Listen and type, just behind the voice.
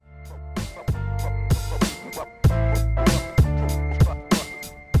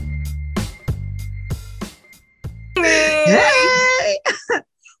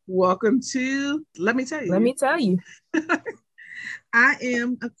Welcome to Let Me Tell You. Let me tell you. I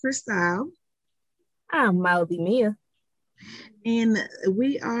am a Crystal, I'm Mildly Mia. and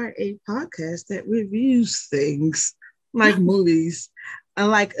we are a podcast that reviews things like movies,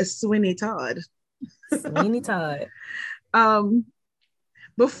 like a Sweeney Todd. Sweeney Todd. Um,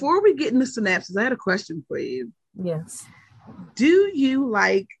 Before we get into synopsis, I had a question for you. Yes. Do you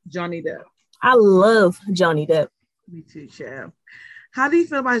like Johnny Depp? I love Johnny Depp. Me too, Chad. How do you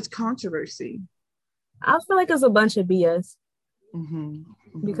feel about his controversy? I feel like it's a bunch of BS I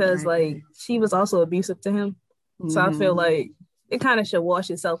because agree. she was also abusive to him. So I feel like it kind of should wash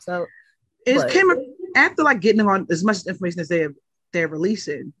itself out. It But came after like getting on as much information as they're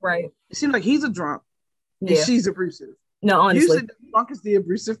releasing. right. It seemed like he's a drunk and Yeah. she's abusive. No, honestly. Usually the drunk is the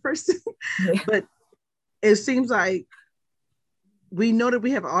abusive person, Yeah. but it seems like we know that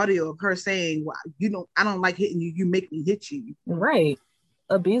we have audio of her saying, "Well, I don't like hitting you. You make me hit you." Right.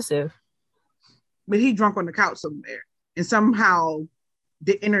 Abusive. But he drunk on the couch somewhere, and somehow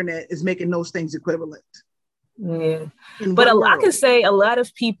the internet is making those things equivalent. Yeah. In But what I world? can say a lot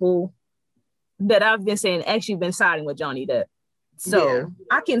of people that I've been saying actually been siding with Johnny Depp. So Yeah.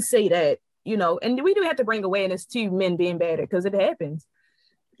 I can say that, and we do have to bring awareness to men being better because it happens.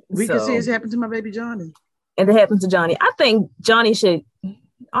 We can see it's happened to my baby Johnny. And it happened to Johnny. I think Johnny should,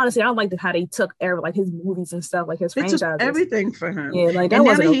 honestly, I don't like how they took like his movies and stuff, like his They took franchises. everything for him. Yeah, like that and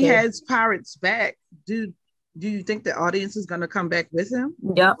now wasn't that he okay. has Pirates back, do you think the audience is going to come back with him?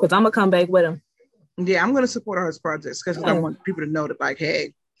 Yeah, because I'm going to come back with him. Yeah, I'm going to support all his projects because I want people to know that, like,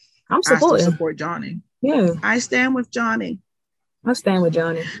 hey, I'm I still supporting. support Johnny. Yeah. I stand with Johnny. I stand with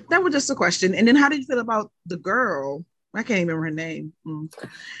Johnny. That was just a question. And then how did you feel about the girl? I can't even remember her name.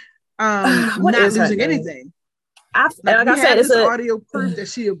 What Not is her losing name? anything. Like I said, it's it's audio proof that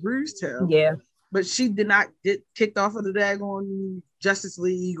she abused him. Yeah. But she did not get kicked off of the daggone Justice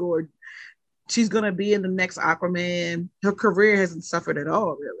League, or she's going to be in the next Aquaman. Her career hasn't suffered at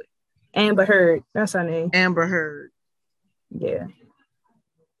all, really. Amber Heard. That's her name. Amber Heard. Yeah.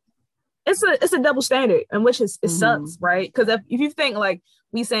 It's a double standard, in which it sucks, right? Because if you think like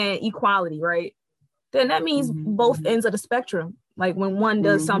we saying equality, right, then that means both ends of the spectrum. Like when one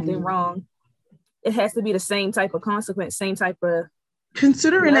does something wrong, it has to be the same type of consequence, same type of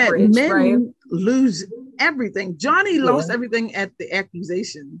considering leverage, that men right? lose everything. Johnny lost everything at the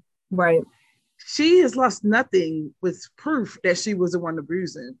accusation. Right. She has lost nothing with proof that she was the one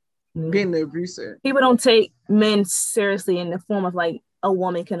abusing, being the abuser. People don't take men seriously in the form of like a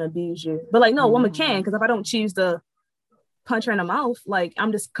woman can abuse you. But like, no, a woman can, because if I don't choose to punch her in the mouth, like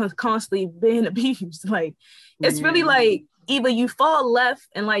I'm just constantly being abused. Like it's really like either you fall left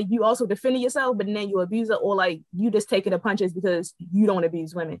and like you also defending yourself, but then you abuse it, or like you just taking the punches because you don't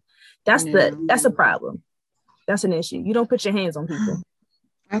abuse women. That's a problem. That's an issue. You don't put your hands on people.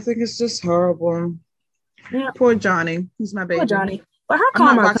 I think it's just horrible. Yeah. Poor Johnny. He's my baby. Poor Johnny. But her I'm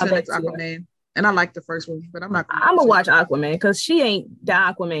not karma watching the next Aquaman. And I like the first one, but I'm not. I'm gonna watch Aquaman because she ain't the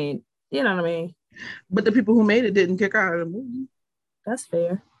Aquaman. You know what I mean? But the people who made it didn't kick her out of the movie. That's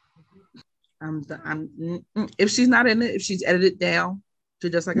fair. If she's not in it, if she's edited down to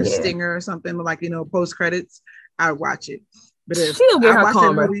just like a stinger or something, like post credits, I'd watch it. But if she'll get her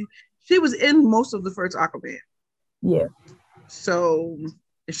karma. Movie, she was in most of the first Aquaman. Yeah. So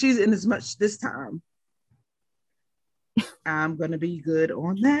if she's in as much this time, I'm gonna be good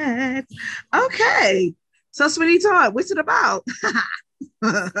on that. Okay. So Sweeney Todd, what's it about?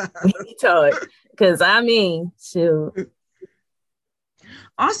 Sweeney Todd. Because I mean, shoot.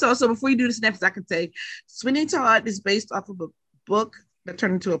 Also, so before you do the snaps, I can say Sweeney Todd is based off of a book that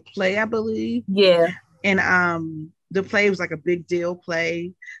turned into a play, I believe. Yeah. And the play was like a big deal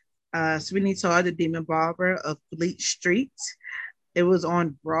play. Sweeney Todd, the Demon Barber of Fleet Street. It was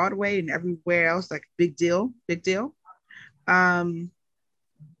on Broadway and everywhere else, like big deal.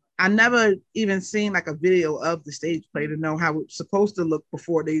 I never even seen like a video of the stage play to know how it's supposed to look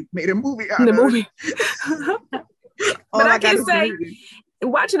before they made a movie out of it. But I can say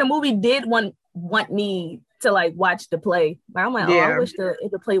watching the movie did want me to like watch the play. Like, I'm like, I wish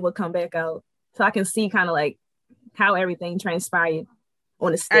the play would come back out so I can see kind of like how everything transpired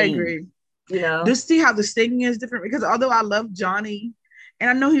on the stage. I agree. Just see how the singing is different, because although I love Johnny and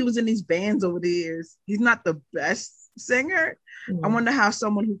I know he was in these bands over the years, he's not the best singer. I wonder how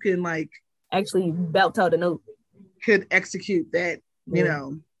someone who can like actually belt out the note could execute that,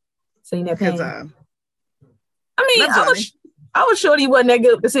 sing that pain. I mean, I was sure he wasn't that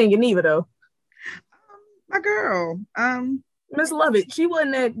good with the singing either, though. My girl, Miss Lovett, she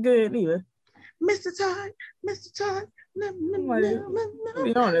wasn't that good either. Mr. Todd, to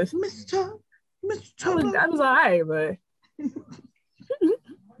be honest, Mr. Todd. I was all right, but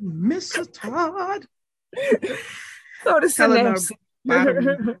Mr. Todd. So the Helena synapse.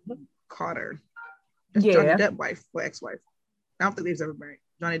 Bottom Carter. That's Yeah. Johnny Depp wife or ex-wife. I don't think they've ever married.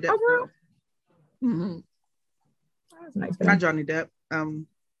 Johnny Depp. Oh, Mm-hmm. that's nice. Not Johnny Depp.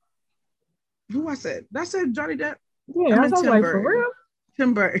 Who I said? I said Johnny Depp. Yeah, I was like, for real?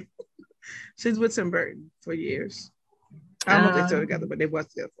 Tim Burton. She's with Tim Burton for years. I don't know if they're still together, but they was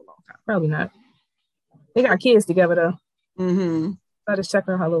together for a long time. Probably not. They got kids together though. Mm-hmm. I just check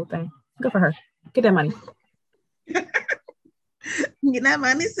her little thing. Good for her. Get that money. Get that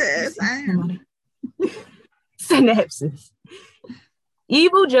money, sis. Synapses.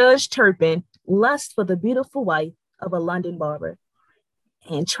 Evil Judge Turpin lusts for the beautiful wife of a London barber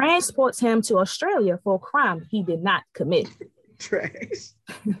and transports him to Australia for a crime he did not commit. Trash.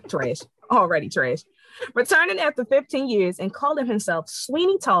 Trash. Already trash. Returning after 15 years and calling himself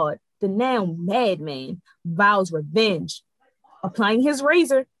Sweeney Todd, the now madman vows revenge, applying his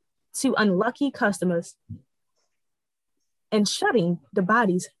razor to unlucky customers and shutting the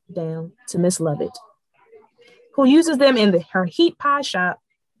bodies down to Miss Lovett, who uses them in her heat pie shop.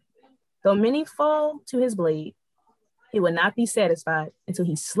 Though many fall to his blade, he will not be satisfied until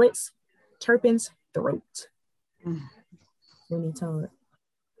he slits Turpin's throat. Sweeney Todd.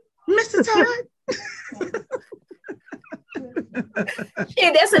 Mr. Todd.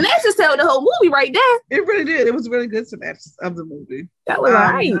 Yeah, that's just telling the whole movie right there. It really did. It was really good synopsis of the movie. That was all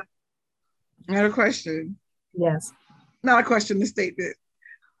right. I had a question. Yes. Not a question, a statement.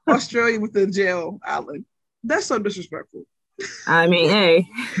 Australia with the jail island. That's so disrespectful. I mean, hey.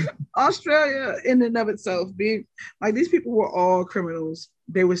 Australia in and of itself, being like these people were all criminals.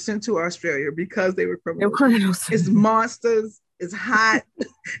 They were sent to Australia because they were criminals. They were criminals. It's monsters. It's hot.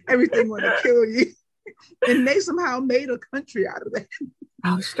 Everything want to kill you. And they somehow made a country out of that.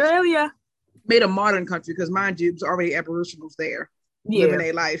 Australia. Made a modern country because, mind you, it was already aboriginals there living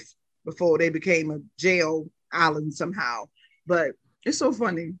their life before they became a jail island somehow. But it's so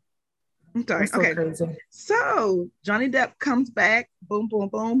funny. Okay. So okay. crazy. So Johnny Depp comes back. Boom, boom,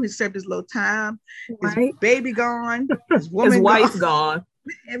 boom. He served his little time. His right. baby gone. His woman his wife gone.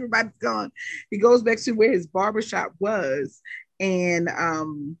 Everybody's gone. He goes back to where his barbershop was. And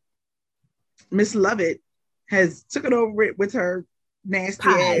Miss Lovett has took it over it with her nasty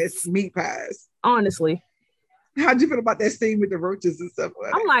ass meat pies. Honestly. How'd you feel about that scene with the roaches and stuff?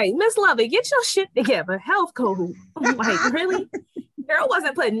 I'm like, Miss Lovett, get your shit together. Health code. I'm like, really? Girl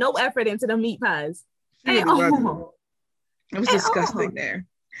wasn't putting no effort into the meat pies. It was disgusting there.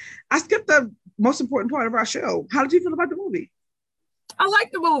 I skipped the most important part of our show. How did you feel about the movie? I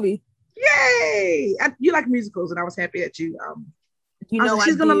like the movie. Yay! You like musicals, and I was happy that you. You know,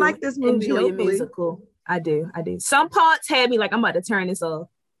 she's gonna like this movie. Enjoy a musical. I do. Some parts had me like, I'm about to turn this off.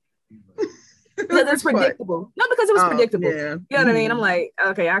 Because it's predictable. No, because it was predictable. Yeah. You know what I mean? I'm like,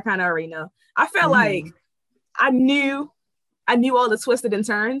 okay, I kind of already know. I felt like I knew all the twisted and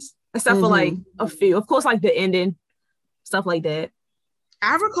turns, except for like a few. Of course, like the ending, stuff like that.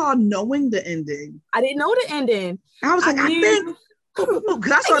 I recall knowing the ending. I didn't know the ending. I was like, I think,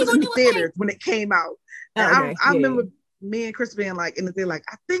 because I saw this in the theaters when it came out. And I remember me and Chris being like, and they're like,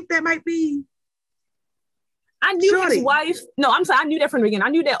 I think that might be. I knew his wife. No, I'm sorry. I knew that from the beginning. I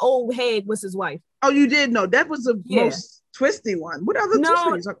knew that old head was his wife. Oh, you did know that was the most twisty one. What other twisty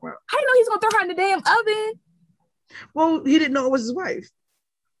are you talking about? I didn't know he's gonna throw her in the damn oven. Well, he didn't know it was his wife.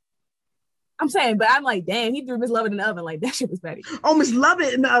 I'm saying, but I'm like, damn, he threw Miss Lovett in the oven. Like that shit was petty. Oh, Miss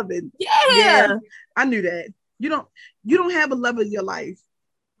Lovett in the oven. Yeah, I knew that. You don't have a love of your life.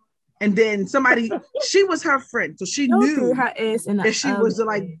 And then somebody, she was her friend, so she knew her ass in the that she was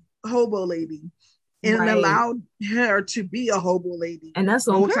like hobo lady. And allowed her to be a hobo lady. And that's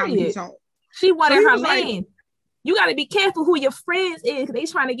on period. She wanted her man. Like, you got to be careful who your friends is. They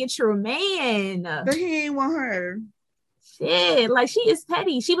trying to get your man. But he ain't want her. Shit, like she is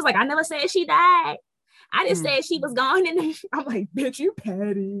petty. She was like, I never said she died. I just said she was gone. And I'm like, bitch, you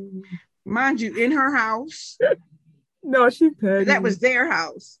petty. Mind you, in her house. No, she petty. That was their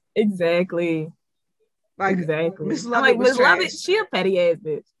house. Exactly. Like exactly. Miss Lovett, Miss Lovett, she a petty ass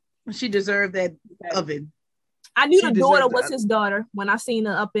bitch. She deserved that oven. I knew the daughter was his daughter when I seen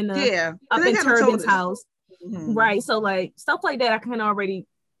her up in Turbin's house. Right. So like stuff like that I kind of already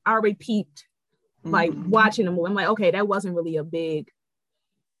peeped like watching the movie. I'm like, okay, that wasn't really a big,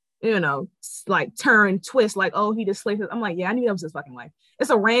 like turn twist, like, oh, he just slayed. I'm like, yeah, I knew that was his fucking wife.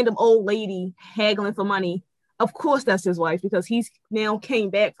 It's a random old lady haggling for money. Of course that's his wife because he's now came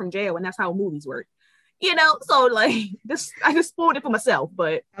back from jail and that's how movies work. So like this, I just spoiled it for myself,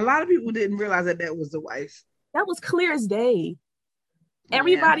 but a lot of people didn't realize that was the wife. That was clear as day.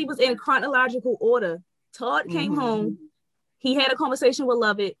 Everybody was in chronological order. Todd came home. he had a conversation with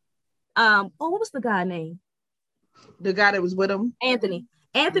Lovett. What was the guy name? The guy that was with him? Anthony.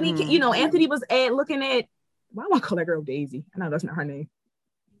 Anthony, Anthony was looking at, why do I call that girl Daisy? I know that's not her name.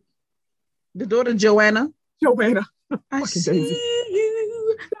 The daughter, Joanna. I see Daisy.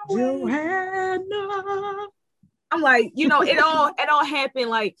 you, Joanna. I'm like, it all happened.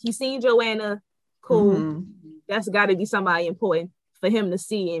 Like, he seen Joanna, cool. That's got to be somebody important for him to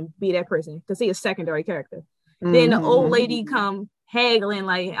see and be that person, because he a secondary character. Then the old lady come haggling,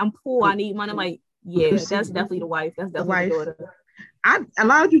 like, I'm poor, I need money. I'm like, yeah, that's definitely the wife. That's definitely the daughter. A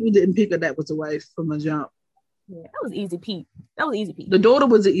lot of people didn't pick her that was the wife from the jump. Yeah, that was easy peep. The daughter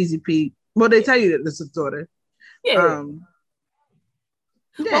was an easy peep. Well, they tell you that this is daughter. Yeah.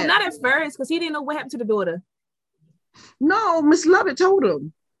 Well, not at first, because he didn't know what happened to the daughter. No, Miss Lovett told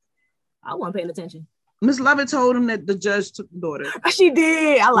him. I wasn't paying attention. Miss Lovett told him that the judge took the daughter. She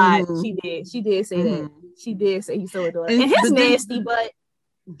did. I lied. She did say that. She did say he saw a daughter. And his nasty butt.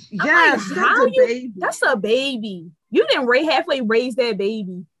 Yes, like, that's a baby. That's a baby. You didn't halfway raise that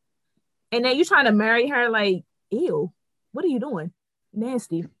baby. And then you trying to marry her, like, ew. What are you doing?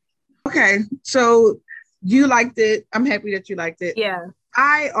 Nasty. Okay, so you liked it. I'm happy that you liked it. Yeah.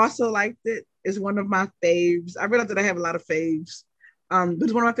 I also liked it. It's one of my faves. I realized that I have a lot of faves. But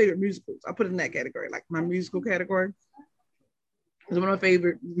it's one of my favorite musicals. I put it in that category, like my musical category. It's one of my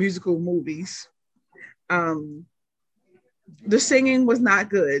favorite musical movies. The singing was not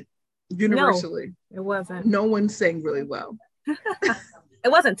good universally. No, it wasn't. No one sang really well. It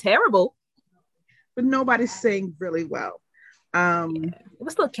wasn't terrible, but nobody sang really well. It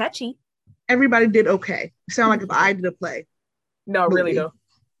was still catchy. Everybody did okay. It sounded like if I did a play. No, movie. Really though.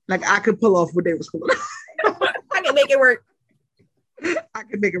 Like I could pull off what they was pulling off. I can make it work. I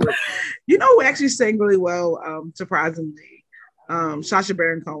could make it work. You know who actually sang really well, surprisingly? Sacha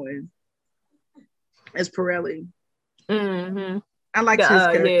Baron Cohen as Pirelli. Mm-hmm. I liked his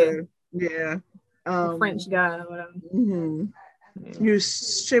character. Yeah. The French guy or whatever. Mm-hmm. You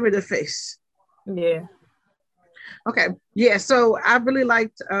shivered the face. Yeah. Okay. Yeah, so I really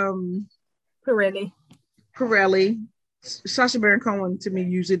liked Pirelli. Sacha Baron Cohen to me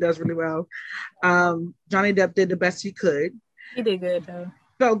usually does really well. Johnny Depp did the best he could. He did good though.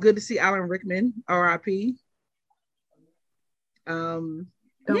 Felt good to see Alan Rickman, R.I.P. Don't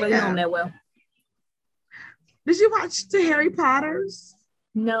really know him that well. Did you watch the Harry Potters?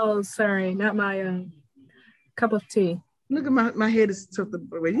 No, sorry, not my cup of tea. Look at my head is tilted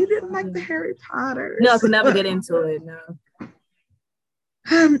away. You didn't like the Harry Potters? No, I could never get into it. No.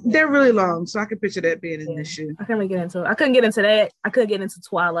 They're really long, so I could picture that being an issue. I couldn't get into it. I couldn't get into that. I couldn't get into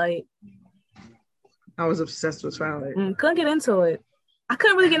Twilight. I was obsessed with Twilight. Couldn't get into it. I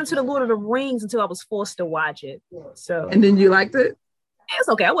couldn't really get into the Lord of the Rings until I was forced to watch it. So. And then you liked it? It's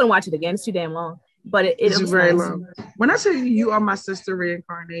okay. I wouldn't watch it again. It's too damn long. But it was very nice. long. When I tell you, you are my sister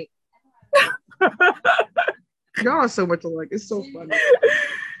reincarnate. Y'all are so much alike. It's so funny.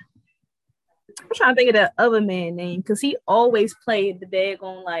 I'm trying to think of the other man name because he always played the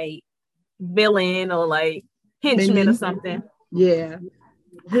daggone like villain or like henchman or something. Yeah.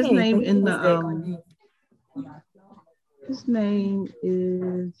 His name in the his name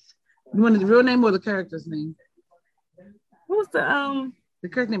is, you want the real name or the character's name? What was the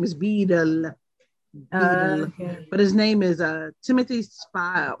character name is Beadle. Okay. But his name is Timothy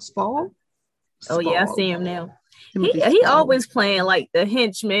Spall. Oh yeah, I see him now. He always playing like the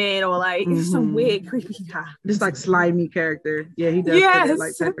henchman or like some weird creepy guy. Just like slimy character. Yeah, he does play that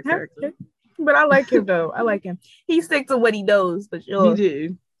like type of character. But I like him though. I like him. He sticks to what he knows for sure.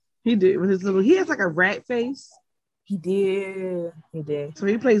 He did with his little. He has like a rat face. He did. So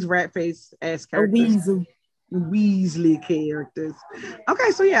he plays rat face as characters. Weasley characters.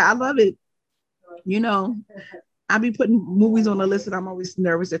 Okay, so yeah, I love it. You know, I be putting movies on the list and I'm always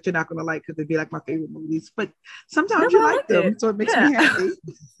nervous that you're not gonna like because they'd be like my favorite movies. But sometimes you like them, so it makes me happy.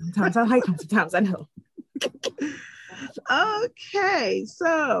 Sometimes I like them, sometimes I know. Okay,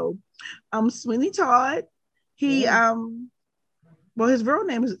 so Sweeney Todd. He well, his real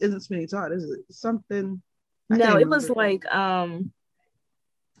name isn't Sweeney Todd, is it? Something. No, it was like some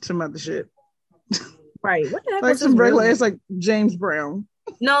other shit. Right. What the heck? Like some regular, it's like James Brown.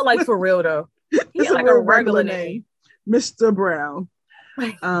 No, like for real though. He's like a regular name. Mr. Brown.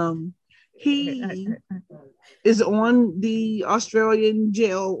 He is on the Australian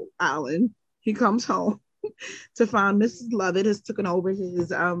jail island. He comes home to find Mrs. Lovett has taken over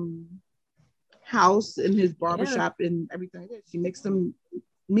his house and his barbershop and everything. She makes some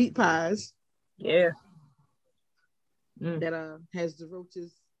meat pies. Yeah. That has the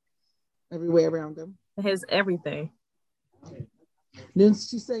roaches everywhere around them. It has everything. Then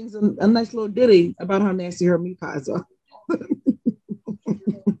she sings a nice little ditty about how nasty her meat pies are.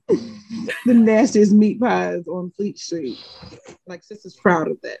 The nastiest meat pies on Fleet Street. Like, sis is proud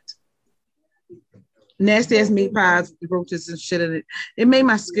of that. Nasty ass meat pies with roaches and shit in it. It made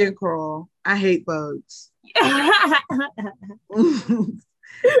my skin crawl. I hate bugs. I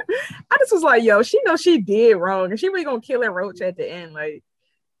just was like, yo, she knows she did wrong, and she really gonna kill that roach at the end. Like,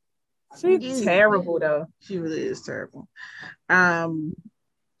 she's terrible though. She really is terrible. Yeah,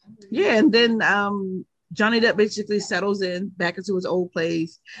 and then Johnny Depp basically settles in back into his old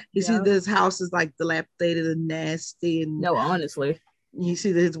place. You see this house is like dilapidated and nasty, and no, honestly. You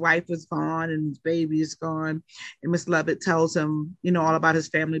see that his wife is gone and his baby is gone, and Miss Lovett tells him, you know, all about his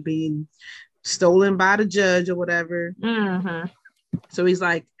family being stolen by the judge or whatever. Mm-hmm. So he's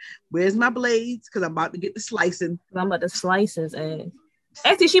like, "Where's my blades? Because I'm about to get the slicing. I'm about to slice his ass."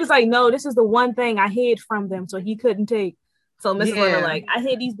 Actually, she was like, "No, this is the one thing I hid from them, so he couldn't take." So Mrs. Lovett like, "I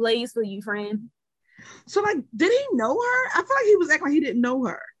hid these blades for you, friend." So like, did he know her? I feel like he was acting like he didn't know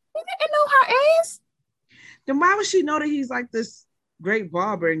her. He didn't know her ass. Then why would she know that he's like this great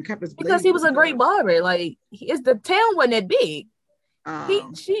barber and kept his blades? Because he was a great barber. Like, the town wasn't that big.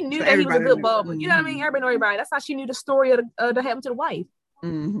 She knew that he was a good barber. You know what I mean? Everybody know everybody. That's how she knew the story of that happened to the wife.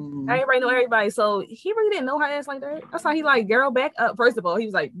 Mm-hmm. Everybody know everybody. So he really didn't know her ass like that. That's how he like, girl, back up. First of all, he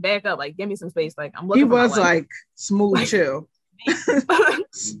was like, back up, like, give me some space. Like, I'm looking. He was like smooth, chill,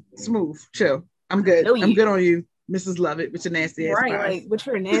 smooth, chill. I'm good. I'm good on you, Mrs. Lovett, with your nasty ass right, pies. like with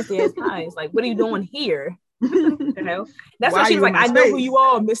your nasty ass pies. Like, what are you doing here? You know? That's why she was like, I know who you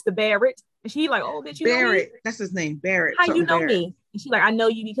are, Mr. Barrett. And she like, oh, bitch, you Barrett. know me? That's his name, Barrett. How you know me? And she like, I know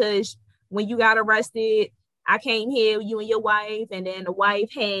you because when you got arrested, I came here, you and your wife, and then the wife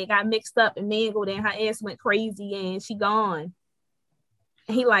got mixed up and mingled, and her ass went crazy, and she gone.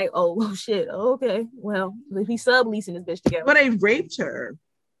 And he like, oh shit, okay, well, we subleasing this bitch together. But they raped her.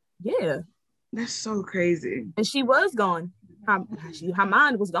 Yeah, that's so crazy. And she was gone. Her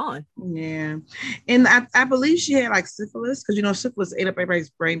mind was gone. Yeah, and I believe she had like syphilis, because you know syphilis ate up everybody's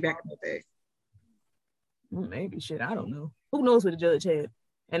brain back in the day. Well, maybe shit, I don't know. Who knows what the judge had?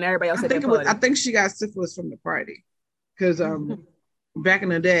 And everybody else. I think she got syphilis from the party, because back in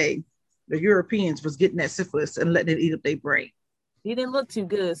the day, the Europeans was getting that syphilis and letting it eat up their brain. He didn't look too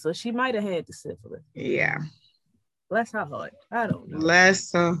good, so she might have had the syphilis. Yeah. Bless her heart. I don't know.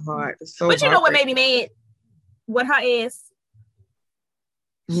 Bless her heart. So but you know what made me mad? With her ass.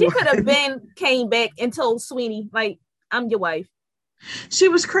 She could have came back and told Sweeney, like, I'm your wife. She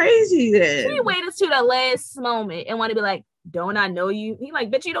was crazy then. She waited to the last moment and wanted to be like, don't I know you? He like,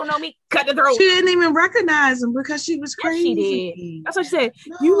 bitch, you don't know me. Cut the throat. She didn't even recognize him because she was crazy. Yes, she did. That's what she said.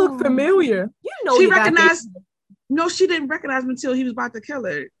 No. You look familiar. You know she recognized. No, she didn't recognize him until he was about to kill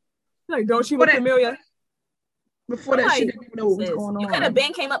her. Like, don't she look familiar? Before that, she didn't even know what was going on. You could have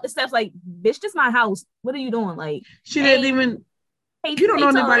came up the steps like, bitch, this is my house. What are you doing? Like, she didn't even. You don't know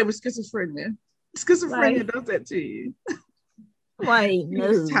anybody with schizophrenia. Schizophrenia does that to you. Like,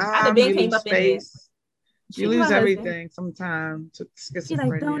 no. Time, you lose space. You lose everything sometimes to schizophrenia. She's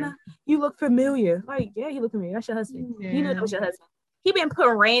like, Donna, you look familiar. Like, yeah, you look familiar. That's your husband. Yeah. You know that was your husband. He been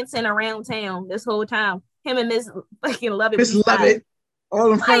putting ranting around town this whole time. Him and Miss fucking Lovett. Miss Lovett,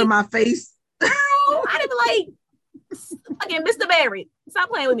 all in front of my face. Girl, I'd be like, fucking Mr. Barrett, stop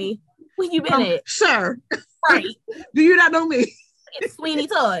playing with me. Where you been at? Sir. Right. Do you not know me? It's Sweeney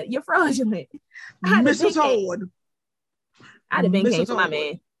Todd. You're fraudulent. Mrs. Todd. I'd have been came for my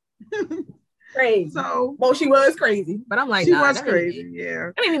man. Crazy. So, well, she was crazy, but I'm like, she was crazy.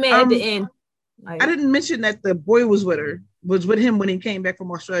 Yeah. I made me mad at the end. Like, I didn't mention that the boy was with him when he came back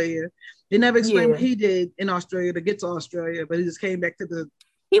from Australia. They never explained what he did in Australia to get to Australia, but he just came back to the.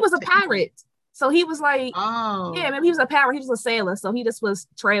 He was a pirate, so he was like, maybe he was a pirate. He was a sailor, so he just was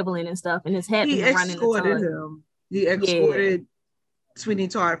traveling and stuff, and his hat. He escorted him. He escorted Sweeney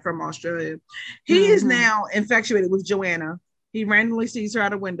Todd from Australia. He is now infatuated with Joanna. He randomly sees her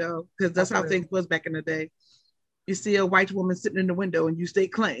out a window, because that's how things was back in the day. You see a white woman sitting in the window and you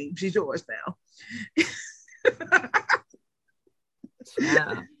stake claim. She's yours now.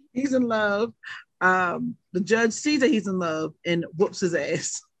 Yeah. He's in love. The judge sees that he's in love and whoops his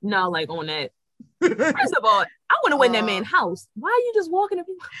ass. No, like on that. First of all, I want to win that man's house. Why are you just walking up?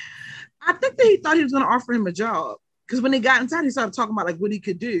 I think that he thought he was going to offer him a job, because when they got inside, he started talking about like what he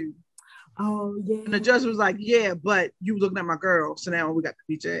could do. Oh yeah. And the judge was like, "Yeah, but you looking at my girl, so now we got to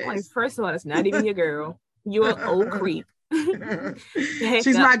beat your ass." Like, first of all, it's not even your girl. You're an old creep.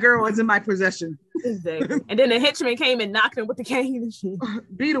 She's my girl. It's in my possession. Exactly. And then the henchman came and knocked him with the cane and shit.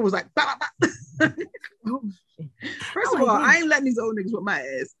 Beetle was like, bah, bah, bah. First of all, I ain't letting these old niggas whip my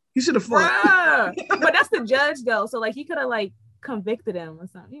ass. He should have fought. But that's the judge though, so like he could have like convicted him or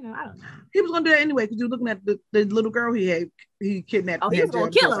something. You know, I don't know. He was gonna do that anyway, because he was looking at the little girl he kidnapped. Oh, he was gonna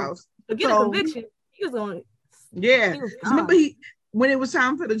kill him. to get a conviction, he was going. Yeah, remember when it was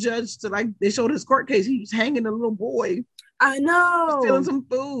time for the judge to they showed his court case, he was hanging a little boy. I know, stealing some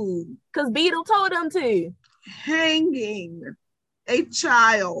food because Beetle told him to. Hanging a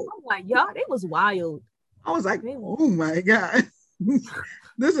child. I'm like, y'all, it was wild. I was like, oh my god,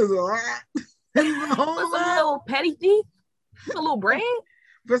 this is a lot. Was a little petty thief, a little bread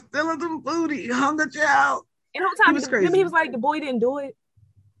for stealing some food. He hung a child. And the whole time he was like, the boy didn't do it.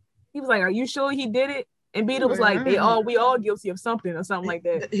 He was like, are you sure he did it? And Beetle was like, we all guilty of something or something like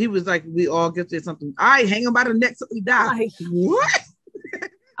that. He was like, we all guilty of something. All right, hang him by the neck till he dies. Like, what?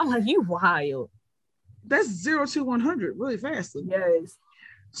 I'm like, you wild. That's 0 to 100 really fast. Yes.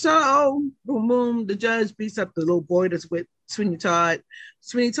 So, boom, boom, the judge beats up the little boy that's with Sweeney Todd.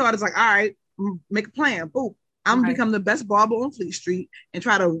 Sweeney Todd is like, all right, make a plan. Boom. I'm going to become the best barber on Fleet Street and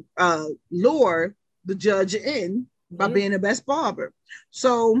try to lure the judge in by being the best barber.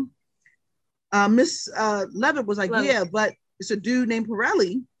 So, Miss Levitt was like, yeah, but it's a dude named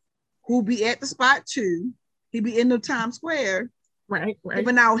Pirelli who'll be at the spot too. He'd be in the Times Square, right,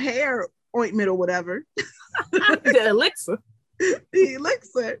 giving out hair ointment or whatever. The elixir. The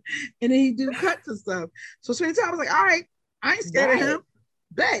elixir. And then he do cuts and stuff. So Sweeney Todd was like, all right, I ain't scared of him.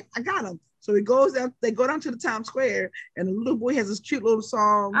 Bet, I got him. So he goes down, they go down to the Times Square, and the little boy has this cute little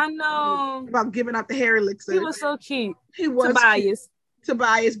song. I know. About giving out the hair elixir. He was so cute. He was Tobias.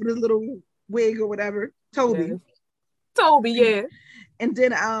 Tobias with his little wig or whatever. Toby. Yeah. Toby, yeah. And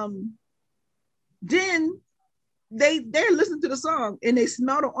then they're listening to the song and they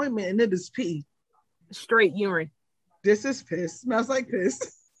smell the ointment and it is pee. Straight urine. This is piss. Smells like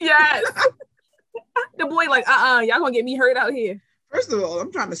piss. Yes. The boy like, y'all gonna get me hurt out here. First of all,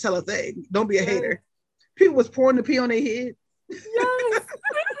 I'm trying to sell a thing. Don't be a hater. People was pouring the pee on their head. Yes.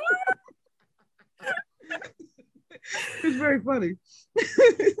 It's very funny.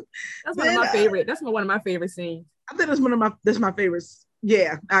 That's one of my favorite. That's one of my favorite scenes. I think that's my favorite.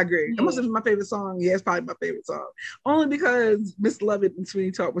 Yeah, I agree. I must have been my favorite song. Yeah, it's probably my favorite song. Only because Miss Lovett and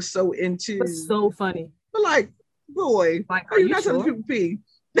Sweeney Todd was so into. It's so funny. But like, boy, like, are you not telling people pee?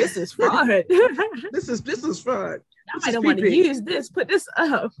 This is fraud. This is fraud. I might don't want to use this. Put this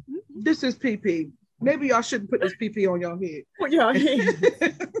up. This is PP. Maybe y'all shouldn't put this PP on your head. On your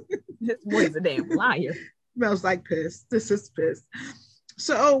head. This boy's a damn liar. Smells like piss. This is piss.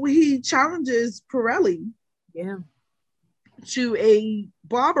 So he challenges Pirelli. Yeah. To a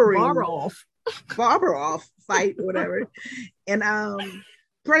barber off fight, whatever. And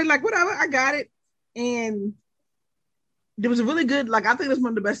Pirelli like, whatever, I got it. And there was a really good, like, I think that's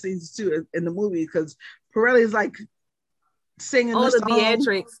one of the best scenes too in the movie because Pirelli is like singing all the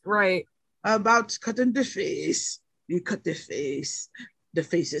theatrics, right? About cutting the face. You cut the face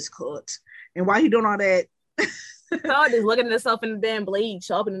is cut. And why he doing all that? Todd is looking at himself in the damn blade,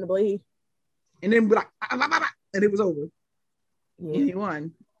 sharpening the blade. And then like, and it was over. Yeah. And he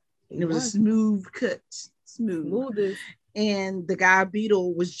won. And it was a smooth cut. Smooth. And the guy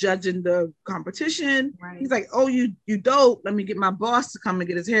Beetle was judging the competition. Right. He's like, oh, you dope. Let me get my boss to come and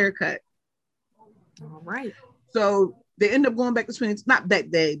get his hair cut. All right. So they end up going back to Sweeney, not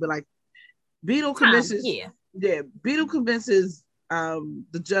that day, but like Beetle convinces Beetle convinces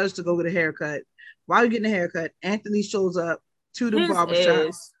the judge to go get a haircut. While you're getting a haircut, Anthony shows up to the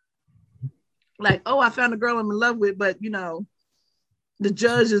barbershop. Like, oh, I found a girl I'm in love with, but you know, the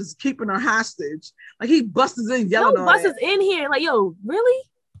judge is keeping her hostage. Like he busts in yelling on busts in here. Like, yo, really?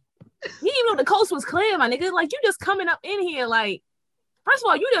 You didn't even know the coast was clear, my nigga. Like, you just coming up in here. Like, first of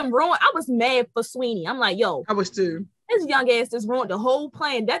all, you done ruined. I was mad for Sweeney. I'm like, yo. I was too. This young ass just ruined the whole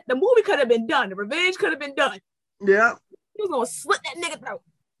plan. That the movie could have been done. The revenge could have been done. Yeah. He was gonna slit that nigga throat.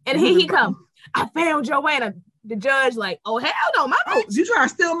 And here he come. I found Joanna. The judge like, oh hell no, my bitch. You trying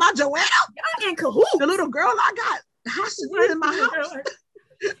to steal my Joanna? Y'all in cahoots. The little girl I got hostage in my house.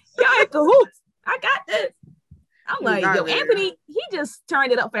 Y'all in cahoots. I got this. I'm like, yo, Anthony, he just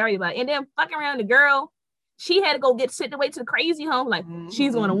turned it up for everybody. And then fucking around the girl, she had to go sit away to the crazy home. Like,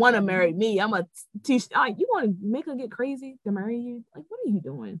 she's gonna want to marry me. I'm gonna teach. You want to make her get crazy to marry you? Like, what are you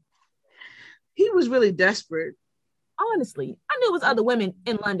doing? He was really desperate. Honestly, I knew it was other women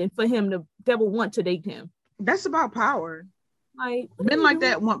in London for him that would want to date him. That's about power. Like, men like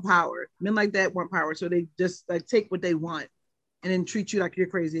that want power. Men like that want power, so they just like take what they want and then treat you like you're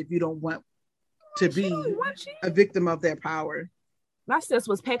crazy if you don't want to be a victim of their power. My sis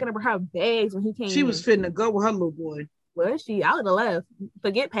was packing up her bags when he came. She was fitting to go with her little boy. Was she? I would have left.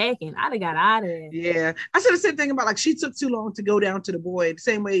 Forget packing. I'd have got out of there. Yeah, I said the same thing about like she took too long to go down to the boy. The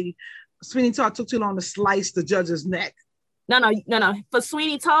same way Sweeney Todd took too long to slice the judge's neck. No. For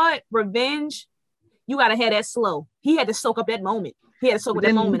Sweeney Todd, revenge, you gotta have that slow. He had to soak up that moment. He had to soak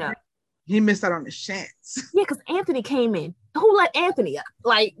that moment up. He missed out on his chance. Yeah, because Anthony came in. Who let Anthony up?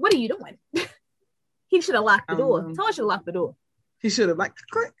 Like, what are you doing? He should have locked the door. Todd should have locked the door. He should have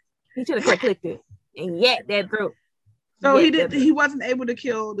click. He should have clicked it and yacked that throat. So he wasn't able to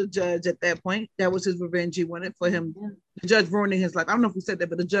kill the judge at that point. That was his revenge. He wanted for him. Yeah. The judge ruining his life. I don't know if we said that,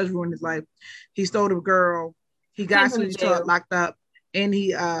 but the judge ruined his life. He stole a girl. He got Sweeney Todd locked up, and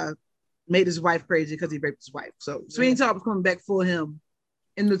he made his wife crazy because he raped his wife. So Sweeney Todd was coming back for him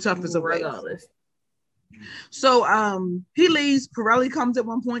in the toughest of ways. So he leaves. Pirelli comes at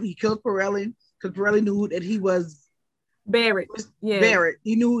one point. He kills Pirelli because Pirelli knew that he was Barrett. Barrett.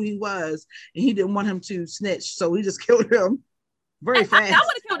 He knew who he was, and he didn't want him to snitch, so he just killed him very fast. I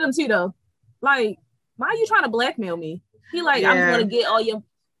would have killed him too, though. Like, why are you trying to blackmail me? He like, I'm going to get all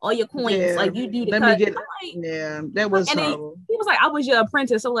your coins, like you do the cut. That was horrible. He was like, I was your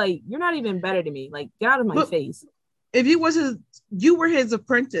apprentice, so like, you're not even better than me. Like, get out of my face. If you were his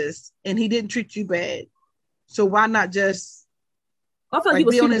apprentice, and he didn't treat you bad, so why not just? I thought he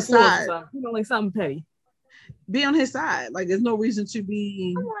was on his side. Like something petty. Be on his side. Like, there's no reason to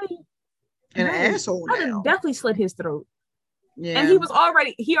be an asshole. I would definitely slit his throat. Yeah. And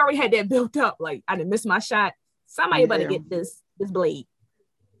he already had that built up. Like, I didn't miss my shot. Somebody better get this blade.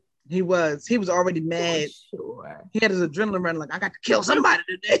 He was already mad. Sure. He had his adrenaline running, like, I got to kill somebody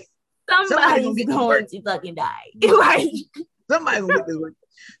today. Somebody's going to fucking die. Like, somebody's gonna get this work.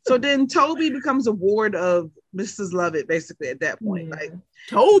 So then Toby becomes a ward of Mrs. Lovett, basically, at that point. Like,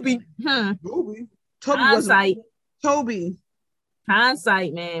 Toby. Hindsight. Toby.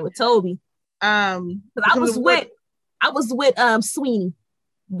 Hindsight, man, with Toby. I was with Sweeney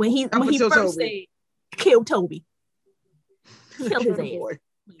when he first said kill Toby. Kill his ass.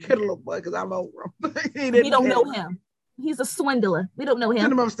 Kill a little boy because I'm over him. We don't know him. He's a swindler. We don't know him.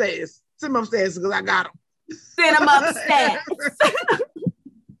 Send him upstairs. Send him upstairs because I got him. Send him upstairs.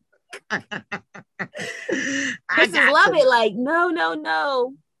 Mrs. Lovett, like,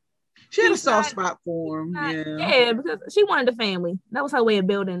 no. She had a soft spot for him. Yeah, because she wanted a family. That was her way of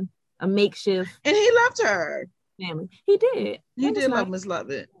building a makeshift. And he loved her. Family. He did. He did love Miss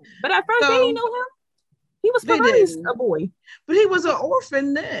Lovett. But at first, they didn't know him. He was Pirelli's a boy. But he was an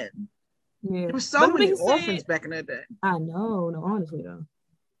orphan then. Yeah. There were so many orphans back in that day. I know. No, honestly, though.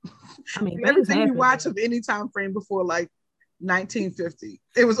 I mean, everything you watch of any time frame before like 1950,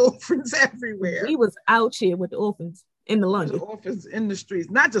 it was orphans everywhere. He was out here with the orphans in the London. The orphans in the streets,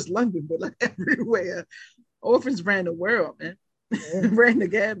 not just London, but like everywhere. Orphans ran the world, man. Ran the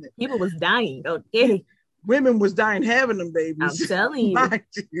gamut. People was dying. Okay. Women was dying having them babies. I'm telling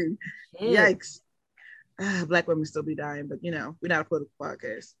you. Yikes. Black women still be dying, but you know, we're not a political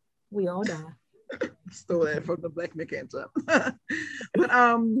podcast. We all die. Stole that from the Black McCants up. But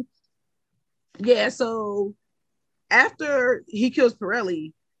yeah, so after he kills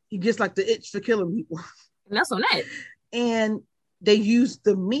Pirelli, he gets like the itch for killing people. And that's on that. And they use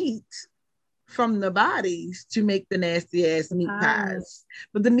the meat from the bodies to make the nasty ass meat pies.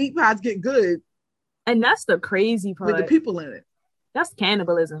 But the meat pies get good. And that's the crazy part. With the people in it. That's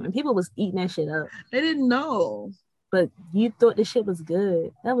cannibalism. And people was eating that shit up. They didn't know. But you thought the shit was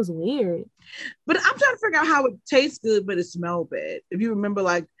good. That was weird. But I'm trying to figure out how it tastes good, but it smelled bad. If you remember,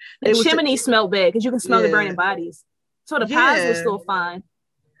 like the chimney smelled bad because you can smell the burning bodies. So the pies were still fine.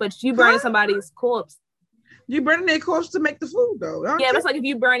 But you burning somebody's corpse. You burning their corpse to make the food, though. Yeah, that's like if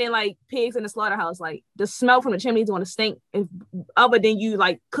you burning like pigs in the slaughterhouse, like the smell from the chimney is going to stink other than you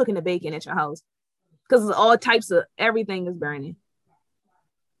like cooking the bacon at your house. Because all types of everything is burning.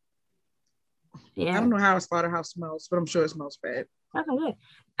 Yeah. I don't know how a slaughterhouse smells, but I'm sure it smells bad. That's good.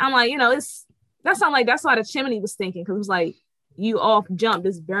 I'm like, that sounds like that's why the chimney was thinking, because it was like you off jump,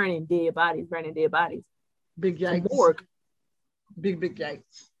 just burning dead bodies. Big yikes. Big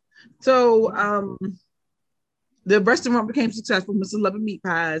yikes. So the restaurant became successful. Mrs. Lovett meat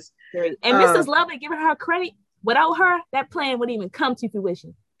pies. And Mrs. Lovett, give her credit. Without her, that plan wouldn't even come to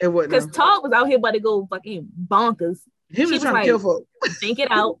fruition. It wouldn't. Because Todd was out here about to go fucking bonkers. He was trying to kill folks. Think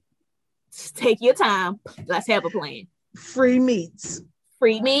it out. Take your time. Let's have a plan. Free meats.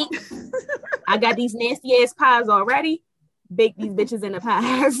 Free meat. I got these nasty ass pies already. Bake these bitches in the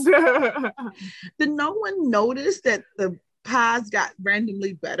pies. Did no one notice that the pies got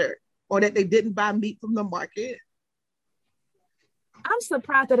randomly better, or that they didn't buy meat from the market? I'm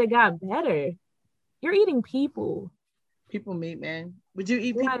surprised that it got better. You're eating people. People meat, man. Would you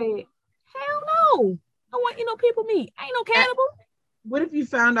eat people? Hell no. I want people meat. I ain't no cannibal. What if you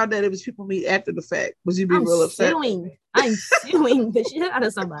found out that it was people meat after the fact? Would you be real upset? I'm suing the shit out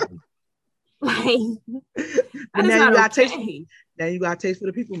of somebody. Like, now you got taste. Now you got taste for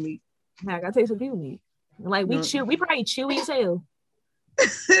the people meat. Now I got taste for people meat. Like we probably chewy as hell.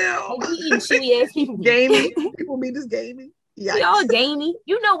 Like we eating chewy ass people. Gamey. People meet us gamey. Yikes. We all gamey.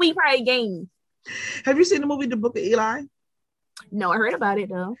 You know we probably gamey. Have you seen the movie The Book of Eli? No, I heard about it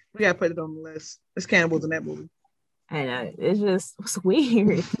though. We gotta put it on the list. There's cannibals in that movie. I know. It's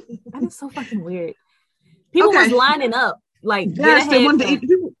weird. That is so fucking weird. People was lining up. Like, yes, they wanted to eat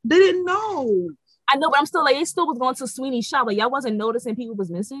people. They didn't know. I know, but I'm still like, they still was going to Sweeney's shop. Like, y'all wasn't noticing people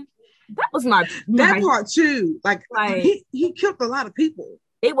was missing. That was that part too. Like he killed a lot of people.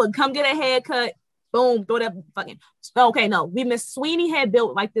 They would come get a haircut, boom, throw that fucking. Okay, no, we missed. Sweeney had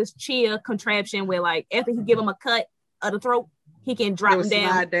built like this chair contraption where, like, after he give him a cut of the throat, he can drop him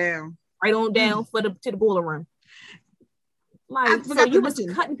down, right on down to the boiler room. Like, so you was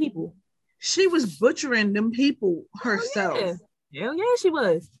cutting people. She was butchering them people herself. Oh, yeah. Hell yeah, she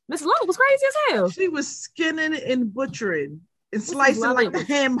was. Mrs. Lovett was crazy as hell. She was skinning and butchering and slicing like the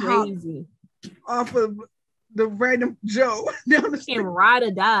ham hock off of the random Joe down the street. And ride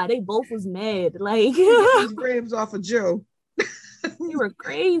or die. They both was mad. Like these ribs off of Joe. You were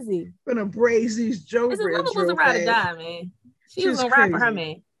crazy. Gonna braise these Joe ribs. Mrs. Lovett was a ride or die, man. She was gonna ride for her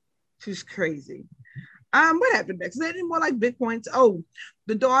man. She's crazy. What happened next? Is there any more like big points? Oh,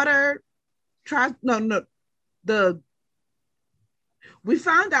 the daughter tries. No. We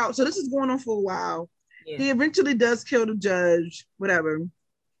found out. So this is going on for a while. Yeah. He eventually does kill the judge. Whatever.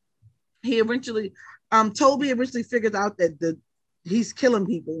 He eventually, Toby eventually figures out that he's killing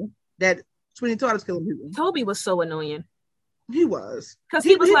people. That Sweeney Todd is killing people. Toby was so annoying. He was because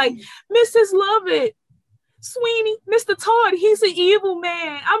he was like, Mrs. Lovett, Sweeney, Mr. Todd, he's an evil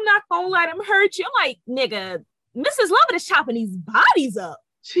man. I'm not gonna let him hurt you. I'm like, nigga, Mrs. Lovett is chopping these bodies up.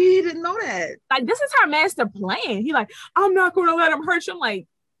 She didn't know that. Like, this is her master plan. He like, I'm not gonna let him hurt you. I'm like,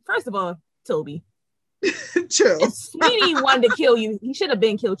 first of all, Toby. Chill. If Sweeney wanted to kill you, he should have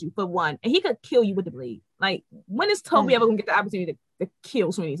been killed you for one. And he could kill you with the blade. Like, when is Toby ever gonna get the opportunity to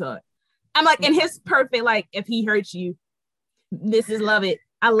kill Sweeney Todd? I'm like, in his perfect, like, if he hurts you, Mrs. Lovett,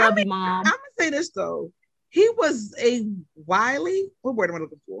 I love you, Mom. I'm gonna say this though. He was a wily, what word am I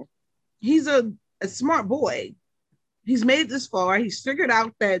looking for? He's a smart boy. He's made this far. He's figured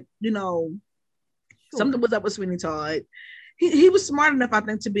out that, something was up with Sweeney Todd. He was smart enough, I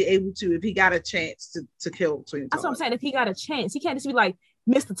think, to be able to, if he got a chance to kill Sweeney Todd. That's what I'm saying. If he got a chance, he can't just be like,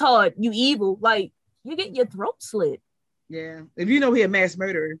 Mr. Todd, you evil. Like, you get your throat slit. Yeah. If you know he a mass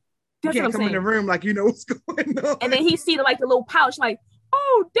murderer, you can't come in the room like you know what's going on. And then he see the little pouch, like,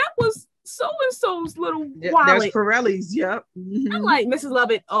 oh, that was so-and-so's little wallet. There's Pirelli's, yep. Mm-hmm. I'm like, Mrs.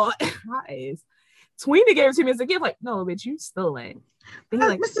 Lovett, Sweeney gave it to me as a gift. Like, no, bitch, you stole it.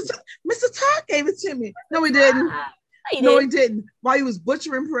 Like, Mr. Todd gave it to me. No, he didn't. No, he didn't. While he was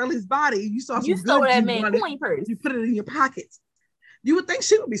butchering Pirelli's body, you saw some you stole that man coin purse. You put it in your pockets. You would think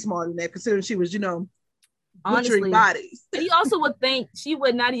she would be smarter than that, considering she was, butchering bodies. But you also would think she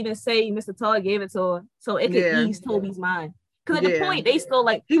would not even say Mr. Todd gave it to her, so it could ease Toby's mind. Because at the point, they still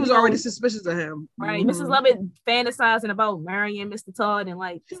like he was already suspicious of him, right? Mm-hmm. Mrs. Lovett fantasizing about marrying Mr. Todd and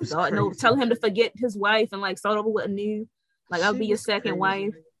like telling him to forget his wife and like start over with a new, like I'll be your second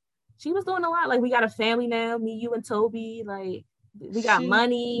wife. She was doing a lot. Like, we got a family now, me, you, and Toby. Like, we got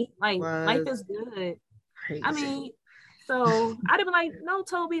money. Like, life is good. Crazy. I mean, so I'd have been like, no,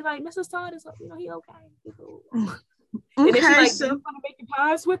 Toby, like, Mrs. Todd is, he okay. He's cool. And then she's like, you want to make your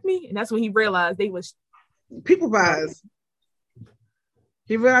pies with me? And that's when he realized they was people pies.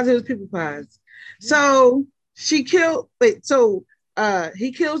 He realized it was people pies. So he kills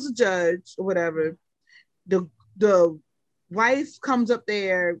the judge or whatever. The wife comes up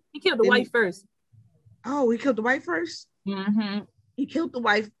there. He killed the wife first. Oh, he killed the wife first? Mm-hmm. He killed the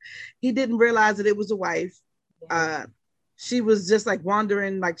wife. He didn't realize that it was a wife. She was just like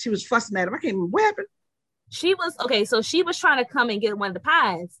wandering, like she was fussing at him. I can't remember what happened. She was, so she was trying to come and get one of the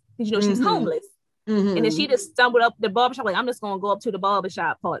pies because, she's homeless. Mm-hmm. And then she just stumbled up the barbershop, like, I'm just going to go up to the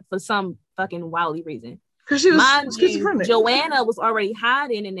barbershop part for some fucking wily reason. Because she was schizophrenic. Joanna was already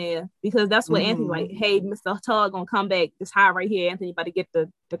hiding in there because that's what Anthony like, hey, Mr. Todd gonna come back. Just hide right here. Anthony about to get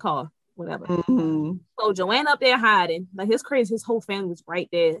the car, whatever. Mm-hmm. So Joanna up there hiding. Like, his whole family was right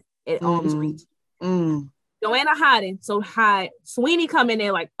there at arm's reach. Mm-hmm. Joanna hiding. So Sweeney come in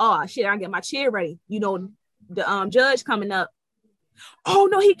there like, oh shit, I get my chair ready. The judge coming up. Oh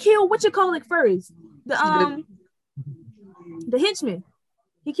no, he killed first. The henchman.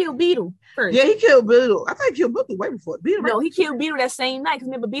 He killed Beetle first. Yeah, he killed Beetle. I thought he killed Beetle way before. Beetle, right? No, he killed Beetle that same night. Because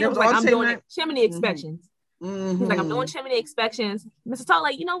remember, Beetle was like, I'm doing chimney inspections. Mm-hmm. He's like, I'm doing chimney inspections. Mr. Todd,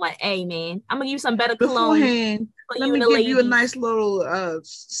 like, you know what? Hey, man, I'm going to give you some better cologne. Beforehand, let me give you a nice little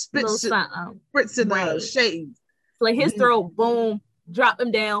spritz in the shade. Like, his throat, boom, drop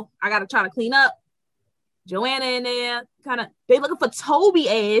him down. I got to try to clean up. Joanna in there, they looking for Toby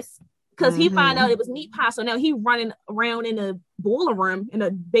ass because he found out it was meat pie. So now he running around in the boiler room in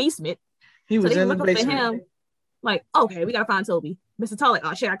the basement. He was in the basement. For him. Like, okay, we gotta find Toby. Mr. Todd, like,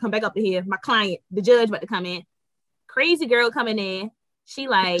 oh shit, I come back up to here. My client, the judge, about to come in. Crazy girl coming in. She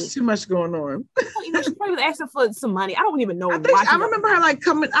like there's too much going on. She probably was asking for some money. I don't even know. I remember her like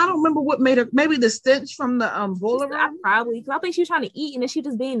coming. I don't remember what made her. Maybe the stench from the boiler room. Probably because I think she was trying to eat and then she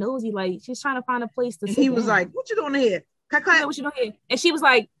just being nosy. Like she's trying to find a place to. And he was like, "What you doing here? What you doing here?" And she was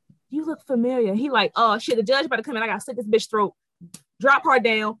like, "You look familiar." He like, "Oh shit, the judge about to come in. I gotta slit this bitch throat." Drop her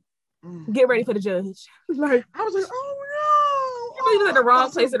down. Get ready for the judge. Like I was like, "Oh no!" He was at the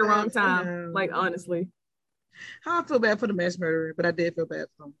wrong place at the wrong time. Like honestly. I feel bad for the mass murderer, but I did feel bad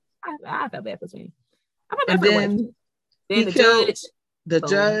for him. I felt bad for Sweeney. And then the judge. The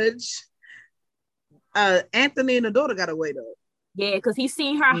judge. Anthony and the daughter got away though. Yeah, because he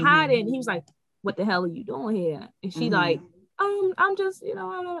seen her hiding. He was like, "What the hell are you doing here?" And she like, I'm just,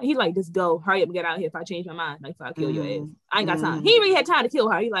 he like, just go, hurry up and get out of here. If I change my mind, like, if I kill your ass, I ain't got time. He really had time to kill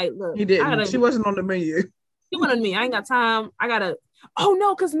her. He like, look, he didn't. She wasn't on the menu. She wasn't on me. I ain't got time. I gotta. Oh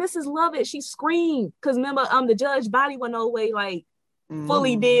no, because Mrs. Lovett, she screamed. Because remember, the judge's body went no way, like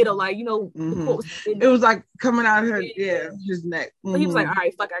fully dead, or like, the court was it was like coming out of her, his neck. So he was like, all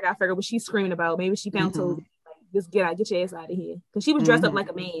right, fuck, I gotta figure out what she's screaming about. Maybe she found Toby. Like, just get your ass out of here. Because she was dressed up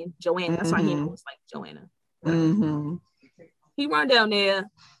like a man, Joanna. That's why he was like Joanna. He run down there.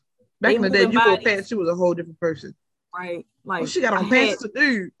 Back in the day, you go pants, she was a whole different person. Right. Like she got on pants to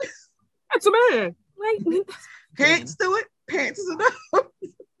do. That's a man. Like pants to it. Pants is enough.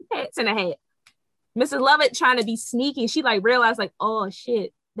 Pants and a hat. Mrs. Lovett trying to be sneaky. She like realized like, oh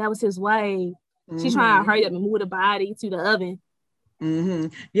shit, that was his wife. She's trying to hurry up and move the body to the oven.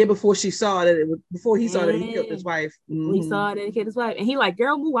 Yeah, before she saw that before he saw that he killed his wife. He saw that he killed his wife, and he like,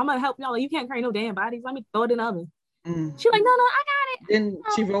 girl, move. I'm gonna help y'all. Like, you can't carry no damn bodies. Let me throw it in the oven. She like, no, I got it. Then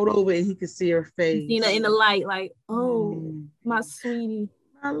she rolled over and he could see her face. You know, in the light, like, oh, my sweetie.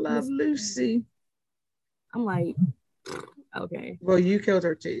 I love Lucy. I'm like, okay. Well, you killed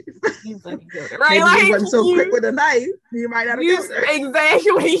her too. You fucking killed her. Right? Maybe like, you wasn't so quick with a knife. You might not have killed her.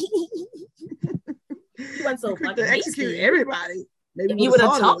 Exactly. You wasn't so quick to execute everybody. Maybe if you would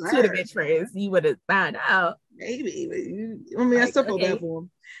have talked to the bitch first, you would have found out. Maybe. I still feel bad for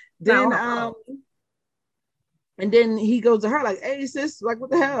him. Then, and then he goes to her like, "Hey, sis, like, what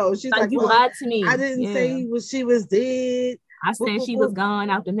the hell?" She's like, "You lied to me. I didn't say she was dead. I said she was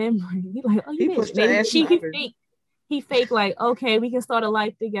gone out the memory." He like, "Oh, you pushed her ass he fake like, okay, we can start a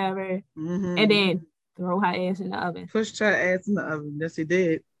life together, and then throw her ass in the oven." Pushed her ass in the oven. Yes, he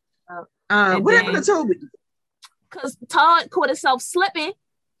did. What happened to Toby? Because Todd caught himself slipping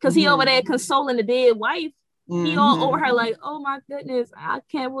because he over there consoling the dead wife. He all over her like, "Oh my goodness, I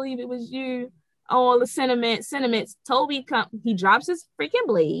can't believe it was you." All the sentiments. Toby he drops his freaking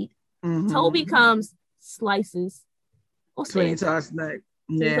blade. Toby comes, slices. Sweeney Todd's neck.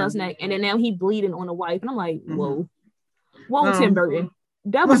 Todd's neck, and then now he bleeding on the wife, and I'm like, whoa, Tim Burton.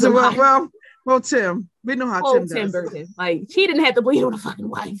 That was well, Tim. We know how Tim does. Tim Burton. Like he didn't have to bleed on the fucking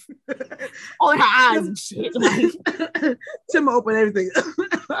wife. All her eyes and shit. Like Tim opened everything.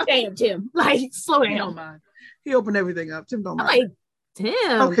 Damn, Tim. Like slow down. He opened everything up. Tim don't mind. Like,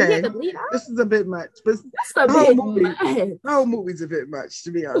 Tim, okay, this is a bit much, but the whole movie's a bit much,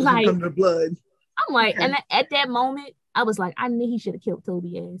 to be honest. Like, under the blood. I'm like, and at that moment, I was like, I knew he should have killed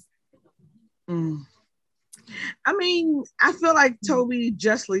Toby ass. I mean, I feel like Toby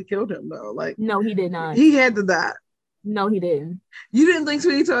justly killed him though. Like, no, he did not. He had to die. No, he didn't. You didn't think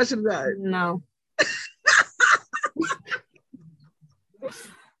Sweeney Todd should have died? No.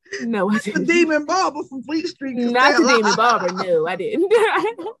 No, I didn't. The Demon Barber from Fleet Street. Not the Demon Barber. No, I didn't.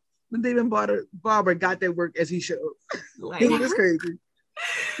 The Demon Barber got that work as he should have. Like, it was crazy.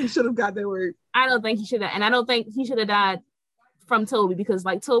 He should have got that work. I don't think he should have, and I don't think he should have died from Toby because,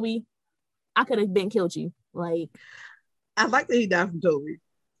 like, Toby, I could have been killed you. Like, I like that he died from Toby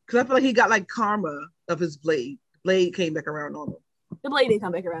because I feel like he got like karma of his blade. Blade came back around on him. The blade didn't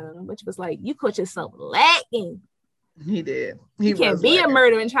come back around on him, which was like, you caught yourself lacking. He did. You can't be a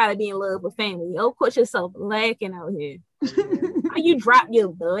murderer and try to be in love with family. Oh, put yourself lacking out here. How you drop your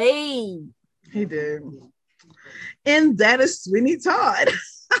blade? He did. And that is Sweeney Todd.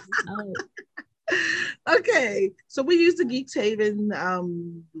 Okay, so we use the Geeks Haven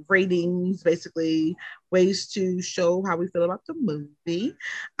ratings, basically ways to show how we feel about the movie.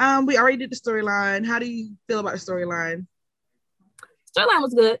 We already did the storyline. How do you feel about the storyline? Storyline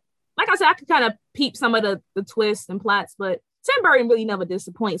was good. Like I said, I could kind of peep some of the twists and plots, but Tim Burton really never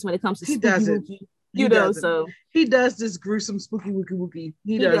disappoints when it comes to spooky wookie. So he does this gruesome spooky wookie.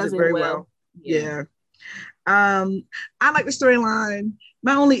 He does it very well. Yeah. I like the storyline.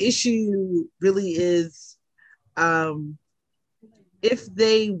 My only issue really is if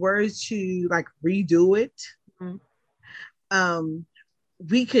they were to like redo it,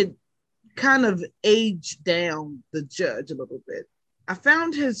 we could kind of age down the judge a little bit. I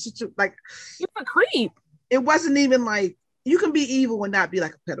found his like you're a creep. It wasn't even like you can be evil and not be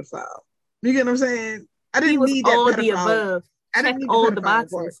like a pedophile. You get what I'm saying? I didn't need that all pedophile. the above. I didn't need all the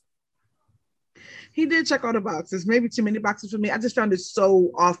boxes. Part. He did check all the boxes, maybe too many boxes for me. I just found it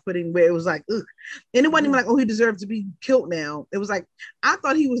so off-putting where it was like, ugh. And it wasn't even like, oh, he deserved to be killed now. It was like, I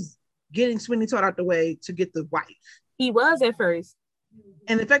thought he was getting Sweeney Todd out the way to get the wife. He was at first.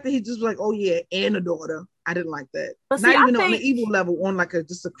 And the fact that he just was like, oh yeah, and a daughter, I didn't like that. But not even on the evil level, on like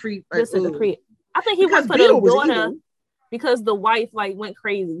just a creep. Like, just a creep. I think he went for the daughter because the wife like went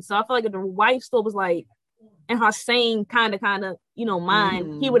crazy. So I feel like if the wife still was like in her same kind of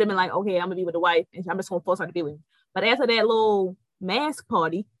mind, he would have been like, okay, I'm gonna be with the wife and I'm just gonna force her to be with him. But after that little mask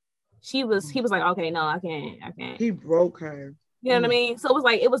party, he was like, okay, no, I can't. He broke her. You know what I mean? So it was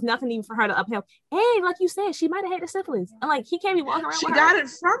like it was nothing even for her to uphill. Hey, like you said, she might have had the syphilis. And like he can't be walking around. She got it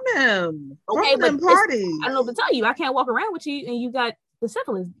from him. Okay, from them parties. I don't know what to tell you. I can't walk around with you and you got the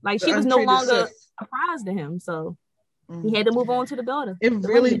syphilis. Like she was no longer a prize to him. So he had to move on to the daughter. It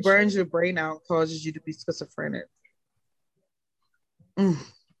really burns your brain out, causes you to be schizophrenic.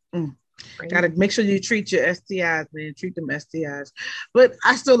 Gotta make sure you treat your STIs, man. Treat them STIs. But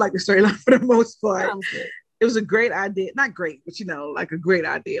I still like the storyline for the most part. It was a great idea. Not great, but like a great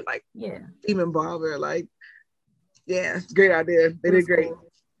idea. Like Demon Barber, like, yeah, it's a great idea. They did great.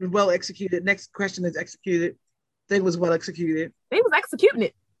 Cool. It was well executed. Next question is executed. Thing was well executed. They was executing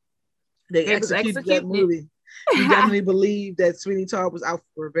it. They executed that movie. You definitely believe that Sweeney Todd was out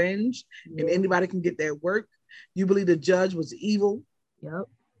for revenge and anybody can get that work. You believe the judge was evil. Yep.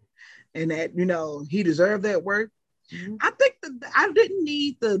 And that, he deserved that work. I think that I didn't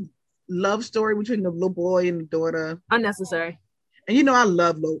need the love story between the little boy and the daughter. Unnecessary. And I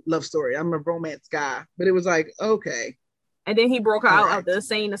love love story. I'm a romance guy. But it was like, okay. And then he broke her out of the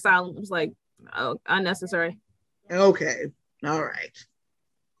insane asylum. It was like, oh, unnecessary. Okay. All right.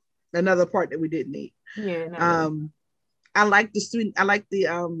 Another part that we didn't need. Yeah. No, I like the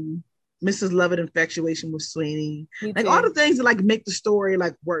Mrs. Lovett infatuation with Sweeney. Like all the things that like make the story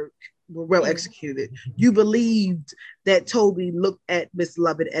like work were well executed. You believed that Toby looked at Miss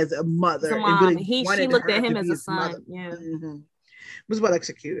Lovett as a mother and really she looked at him as a son. Mother. Yeah. It was well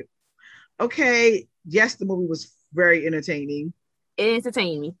executed. Okay. Yes, the movie was very entertaining. It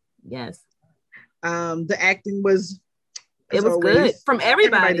entertained me. Yes. The acting was good from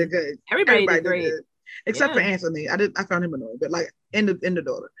everybody. Everybody did great. Good. Except for Anthony. I found him annoying, but like in the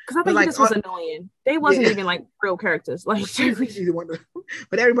daughter. Because I think he just was annoying. They wasn't even like real characters. Like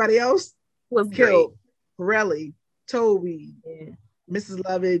but everybody else was killed. Pirelli, Toby, Mrs.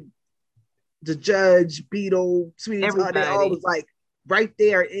 Lovett, the judge, Beetle, Sweeney Todd, they all was like right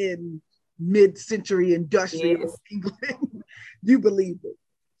there in mid-century industrial England. You believed it.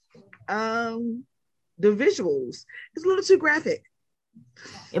 The visuals, it's a little too graphic.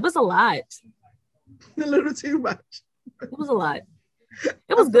 It was a lot. A little too much. It was a lot.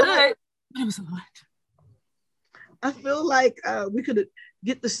 It was good, but it was a lot. I feel like we could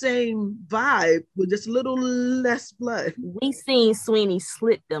get the same vibe with just a little less blood. We seen Sweeney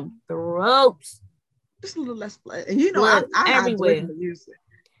slit them throats. Just a little less blood. And I everywhere. You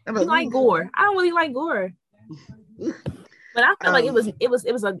like gore. I don't really like gore. But I feel like it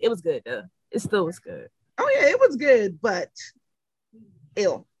was good though. It still was good. Oh yeah, it was good, but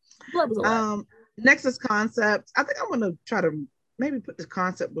ill. Blood was a lot. Next is concept. I think I'm gonna try to maybe put the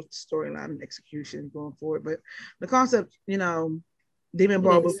concept with the storyline and execution going forward. But the concept, Demon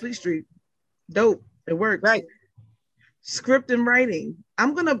Barber, Fleet Street, dope. It works. Right. Script and writing.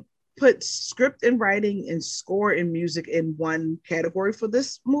 I'm gonna put script and writing and score and music in one category for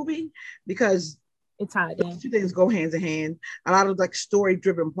this movie because it's tied in. Two things go hand in hand. A lot of like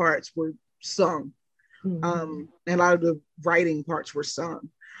story-driven parts were sung. And a lot of the writing parts were sung.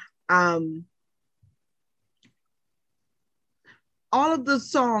 All of the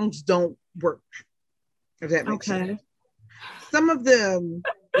songs don't work, if that makes sense. Some of them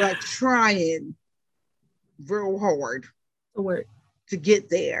like trying real hard to get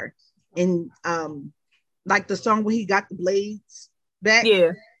there. And like the song when he got the blades back.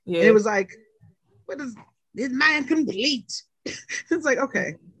 Yeah. It was like, what is this man complete? It's like,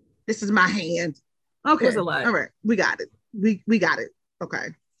 okay, this is my hand. Okay. It was a lot. All right, we got it. We got it. Okay.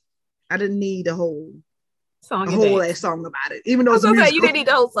 I didn't need a whole song about it. Even though you didn't need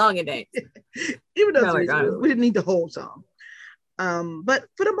the whole song in that. Even though we didn't need the whole song. But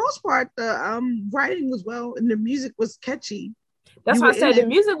for the most part, the writing was well and the music was catchy. That's why I said the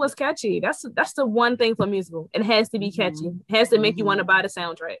music was catchy. That's the one thing for musical. It has to be catchy. It has to make you want to buy the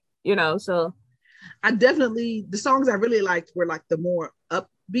soundtrack, you know. So I definitely, the songs I really liked were like the more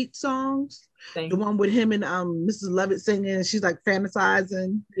upbeat songs. The one with him and Mrs. Lovett singing, she's like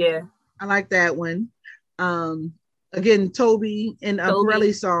fantasizing. Yeah. I like that one. Again, Toby and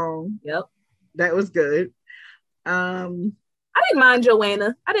Pirelli song. Yep. That was good. I didn't mind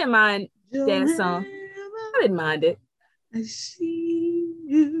Joanna. I didn't mind that song. I didn't mind it. I see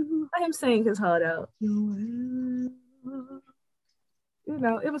you. Let him sing his heart out. Joanna. You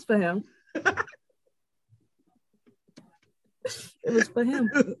know, it was for him. It was for him.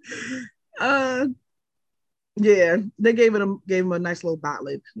 Yeah, they gave him a nice little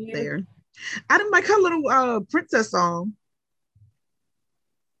botlet there. I didn't like her little princess song.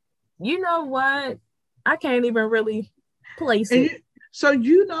 You know what? I can't even really place it. So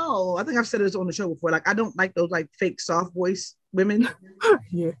you know, I think I've said this on the show before. Like, I don't like those like fake soft voice women.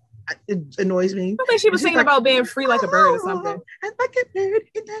 Yeah, it annoys me. I think she was singing like, about being free like a bird or something. And like a bird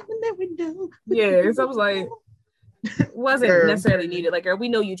in that window. Yeah, so I was like, wasn't necessarily needed. Like, girl, we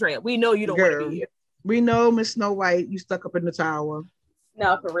know you tramp. We know you don't want to be here. We know Miss Snow White, you stuck up in the tower.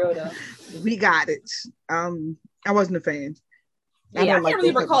 No, for real though. We got it. I wasn't a fan. Yeah, I can't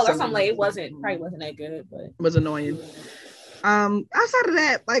really recall or something like it probably wasn't that good, but it was annoying. Outside of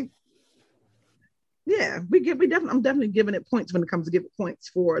that, like, yeah, I'm definitely giving it points when it comes to giving points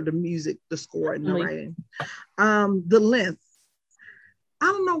for the music, the score, and the writing. The length. I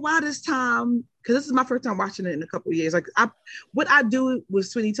don't know why this time, because this is my first time watching it in a couple of years. Like, what I do with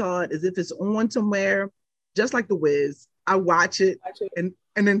Sweeney Todd is if it's on somewhere, just like The Wiz, I watch it and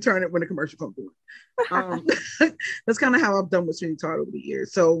then turn it when the commercial comes on. That's kind of how I've done with Sweeney Todd over the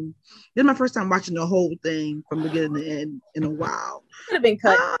years. So this is my first time watching the whole thing from beginning to end in a while. Could have been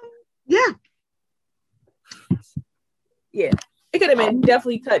cut. Yeah. Yeah. It could have been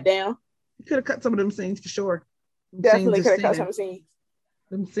definitely cut down. Could have cut some of them scenes for sure. Definitely could have cut some scenes.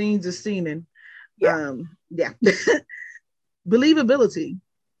 Them scenes are seen. Yeah. Yeah. Believability.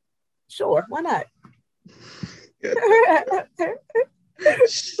 Sure. Why not?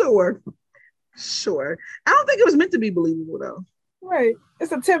 Sure. I don't think it was meant to be believable though. Right.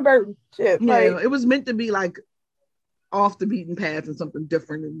 It's a Tim Burton shit. Yeah, like, it was meant to be like off the beaten path and something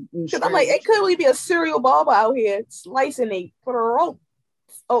different. And I'm like, it could really be a serial barber out here slicing it for the rope.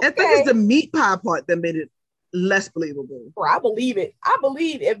 Okay. I think it's the meat pie part that made it less believable. Bro, I believe it. I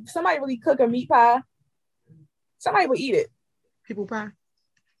believe if somebody really cook a meat pie, somebody would eat it. People pie.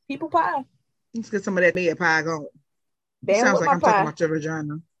 Let's get some of that meat pie going. Sounds like I'm talking about your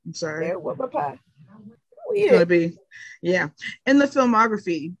vagina. I'm sorry. Yeah, what my pie? It's gonna be, yeah. And the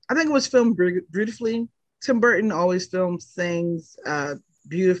filmography, I think it was filmed beautifully. Tim Burton always films things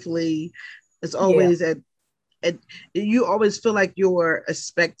beautifully. It's always you always feel like you're a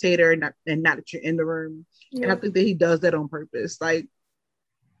spectator and not that you're in the room. Yeah. And I think that he does that on purpose. Like,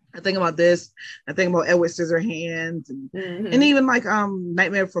 I think about this. I think about Edward Scissorhands and even like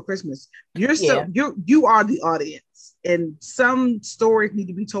Nightmare Before Christmas. You are the audience, and some stories need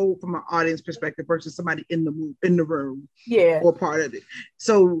to be told from an audience perspective versus somebody in the room, or part of it.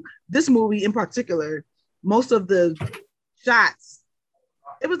 So this movie in particular, most of the shots,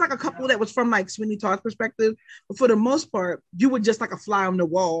 it was like a couple that was from like Sweeney Todd's perspective, but for the most part, you were just like a fly on the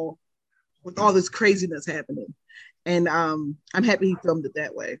wall with all this craziness happening. And I'm happy he filmed it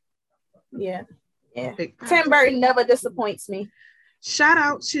that way. Yeah. Tim Burton never disappoints me. Shout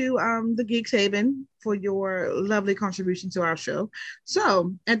out to the Geeks Haven for your lovely contribution to our show.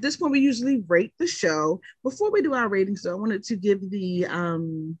 So at this point, we usually rate the show. Before we do our ratings, though, I wanted to give the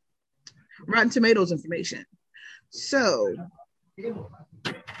Rotten Tomatoes information. So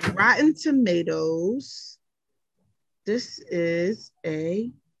Rotten Tomatoes, this is a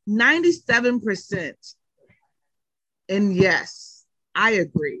 97%. And yes, I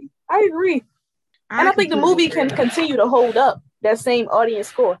agree. And I think the movie can continue to hold up that same audience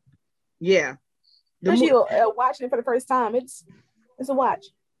score. Yeah. Especially watching it for the first time. It's a watch.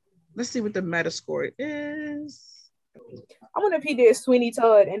 Let's see what the Metascore is. I wonder if he did Sweeney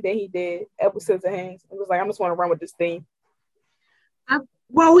Todd and then he did Edward Scissorhands. It was like, I just want to run with this theme.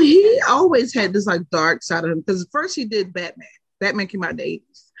 Well, he always had this like dark side of him because first he did Batman. Batman came out in the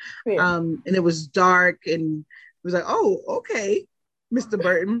 80s. Yeah. And it was dark and it was like, oh, okay, Mr.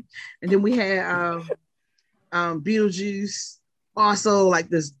 Burton. And then we had Beetlejuice, also like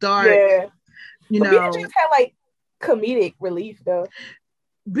this dark, Beetlejuice had like comedic relief though.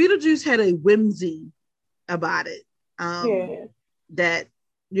 Beetlejuice had a whimsy about it. That,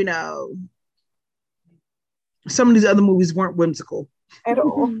 Some of these other movies weren't whimsical at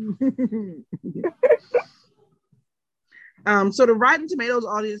all. So the Rotten Tomatoes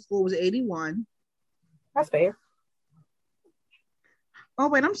audience score was 81. That's fair. Oh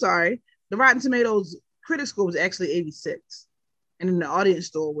wait, I'm sorry. The Rotten Tomatoes critic score was actually 86, and then the audience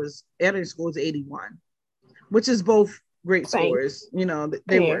score was 81, which is both great scores. You know,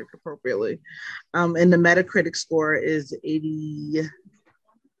 they work appropriately. And the Metacritic score is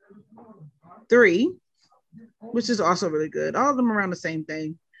 83, which is also really good. All of them around the same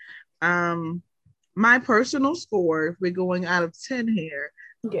thing. My personal score, if we're going out of 10 here,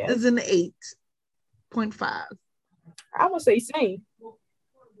 is an 8.5. I would say same.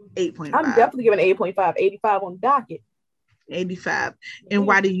 8.5. I'm definitely giving 8.5. 85 on the docket. 85. And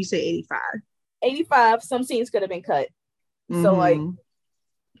why do you say 85? 85, some scenes could have been cut. Mm-hmm. So like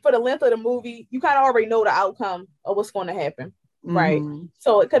for the length of the movie, you kind of already know the outcome of what's going to happen. Mm-hmm. Right.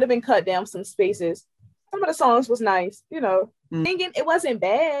 So it could have been cut down some spaces. Some of the songs was nice, you know. Singing, it wasn't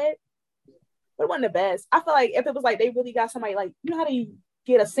bad, but it wasn't the best. I feel like if it was like they really got somebody like, you know how they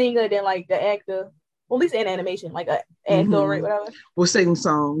get a singer, then like the actor, well, at least in animation, like an actor or whatever. We'll sing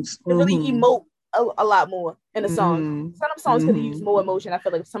songs. To really emote a lot more in the song. Some of the songs could have used more emotion. I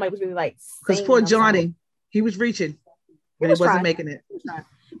feel like if somebody was really like, because poor Johnny, he was reaching, but he wasn't making it.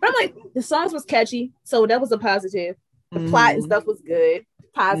 But I'm like, the songs was catchy, so that was a positive. The plot and stuff was good,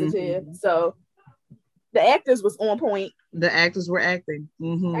 positive. So the actors was on point. The actors were acting.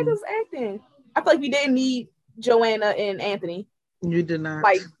 Actors was acting. I feel like we didn't need Joanna and Anthony. You did not.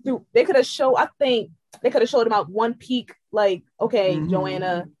 Like they could have showed. I think they could have showed them out one peak. Like, okay,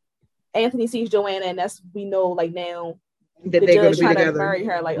 Joanna. Anthony sees Joanna, and that's we know like now that they're going to be trying together. To marry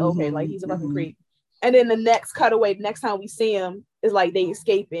her. Like, okay, like he's a fucking creep. And then the next cutaway, the next time we see him is like they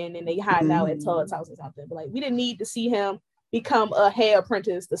escaping and they hiding out at Todd's house or something. But like we didn't need to see him become a hair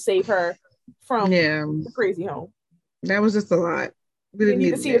apprentice to save her from the crazy home. That was just a lot. We didn't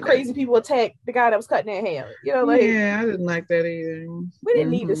need to see the crazy people attack the guy that was cutting their hair. You know, like I didn't like that either. We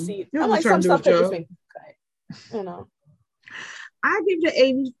didn't need to see it. I'm like some stuff that just been cut. You know. I give it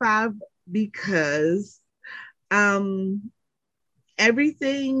 85 because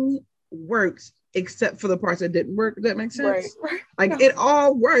everything works except for the parts that didn't work. If that makes sense. Right. Like it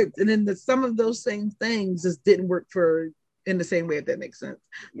all worked, and then some of those same things just didn't work in the same way. If that makes sense.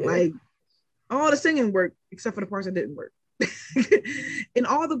 Yeah. Like all the singing worked except for the parts that didn't work, and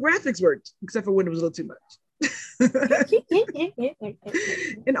all the graphics worked except for when it was a little too much. And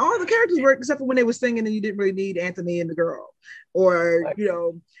all the characters worked except for when they were singing and you didn't really need Anthony and the girl, or you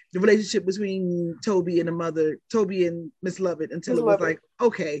know, the relationship between Toby and the mother, Toby and Miss Lovett, until it was like,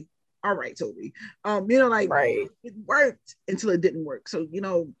 okay, all right, Toby, you know, like it worked until it didn't work. So you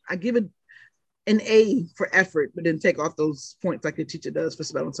know, I give it an A for effort, but then take off those points like the teacher does for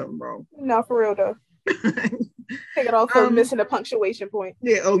spelling something wrong. No, for real though. Take it off for missing a punctuation point.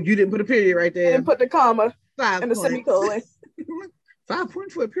 Yeah. Oh, you didn't put a period right there. You didn't put the comma. 5 and the semicolon. 5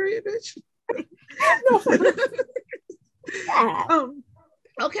 points for a period, bitch.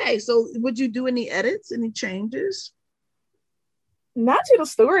 Okay, so would you do any edits, any changes? Not to the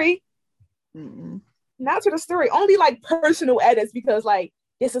story. Not to the story. Only like personal edits because like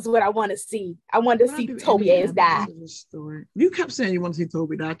this is what I want to see. I want to see Toby as die. You kept saying you want to see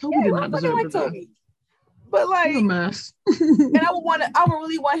Toby die. Toby did not deserve to die. But like, you're a mess. And I would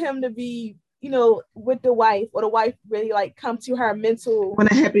really want him to be, you know, with the wife, or the wife really like come to her mental.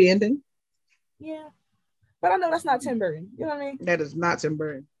 Want a happy ending? Yeah, but I know that's not Tim Burton. You know what I mean? That is not Tim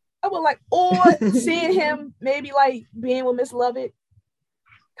Burton. I would like, or seeing him maybe like being with Miss Lovett,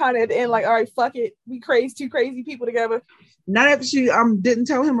 kind of at the end, like, all right, fuck it, we two crazy people together. Not after she didn't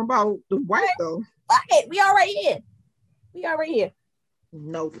tell him about the wife though. Fuck it, we already here.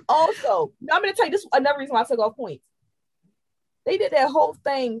 No. Also, I'm gonna tell you this another reason why I took off points. They did that whole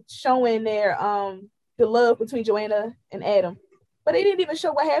thing showing their the love between Joanna and Adam, but they didn't even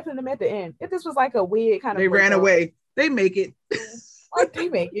show what happened to them at the end. If this was like a weird kind of, they ran away. They make it. Why do they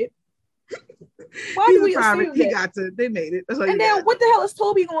make it? Why do we assume that? He got to. They made it. And then what the hell is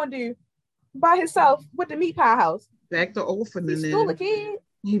Toby gonna do by himself with the meat pie house? Back to orphan. He's still a kid.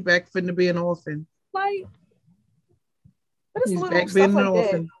 He back finna be an orphan. Like, but it's little stuff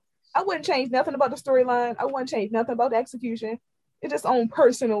like that. I wouldn't change nothing about the storyline. I wouldn't change nothing about the execution. It's just on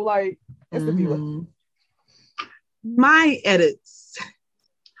personal, like, as the viewer. My edits.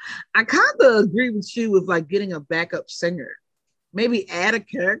 I kind of agree with you with like getting a backup singer. Maybe add a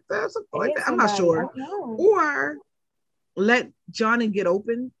character or something like that. I'm not sure. Or let Johnny get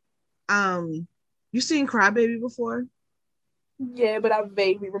open. You seen Crybaby before? Yeah, but I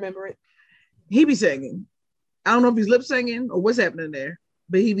vaguely remember it. He be singing. I don't know if he's lip singing or what's happening there.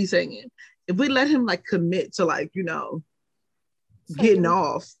 but he be singing. If we let him like commit to like, you know, getting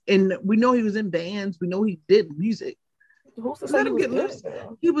off, and we know he was in bands, we know he did music. Who's to say he was good?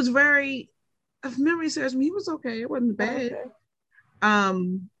 He was very, if memory serves me, he was okay. It wasn't bad. Okay.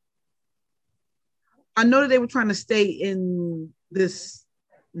 I know that they were trying to stay in this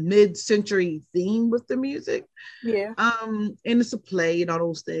mid-century theme with the music. Yeah. And it's a play and all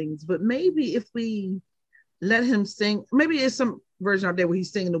those things. But maybe if we let him sing, maybe there's some version out there where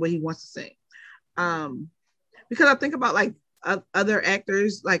he's singing the way he wants to sing. Because I think about like other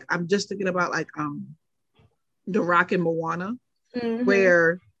actors, like I'm just thinking about like The Rock and Moana,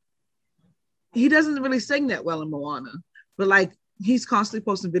 where he doesn't really sing that well in Moana, but like he's constantly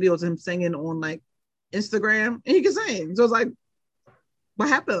posting videos of him singing on like Instagram, and he can sing. So it's like, what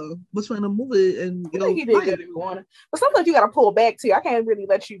happened between the movie and I think he did good in Moana, but sometimes you got to pull back too. I can't really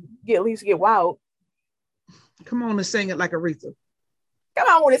let you at least get wild. Come on and sing it like Aretha. Come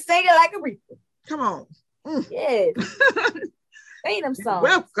on and sing it like Aretha. Come on. Yes. Sing them songs.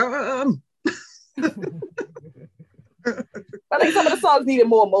 Welcome. I think some of the songs needed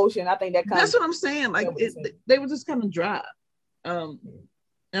more emotion. I think that's what I'm saying. Like they were just kind of dry. I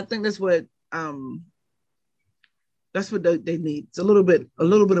think that's what they need. It's a little bit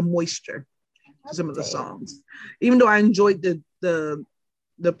of moisture to some of the songs. Even though I enjoyed the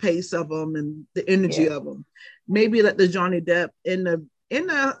pace of them and the energy of them. Maybe like the Johnny Depp in the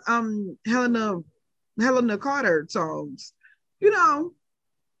Helena Carter songs, you know,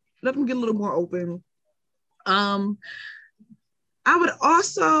 let them get a little more open. I would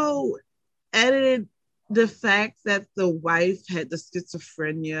also edit the fact that the wife had the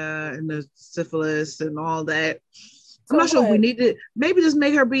schizophrenia and the syphilis and all that. I'm not sure if we need to maybe just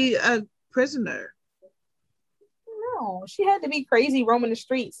make her be a prisoner. No, she had to be crazy roaming the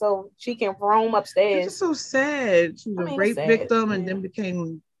streets so she can roam upstairs. It's so sad. She was a rape victim and then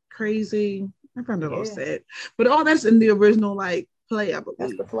became crazy. I found it all sad. But all that's in the original like play, I believe.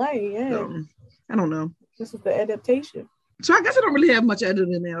 That's the play, yeah. So, I don't know. This is the adaptation. So I guess I don't really have much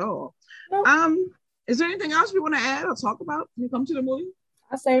editing at all. Nope. Is there anything else we want to add or talk about when it comes to the movie?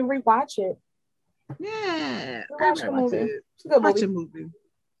 I say rewatch it. Yeah. Watch the movie. It's a good movie.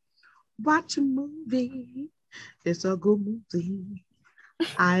 Watch a movie. It's a good movie.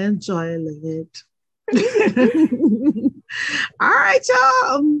 I enjoy it. All right,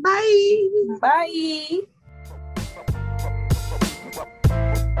 y'all. Bye. Bye.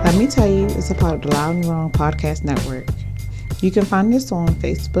 Let Me Tell You is a part of the Loud and Wrong Podcast Network. You can find us on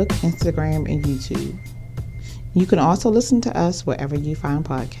Facebook, Instagram, and YouTube. You can also listen to us wherever you find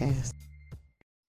podcasts.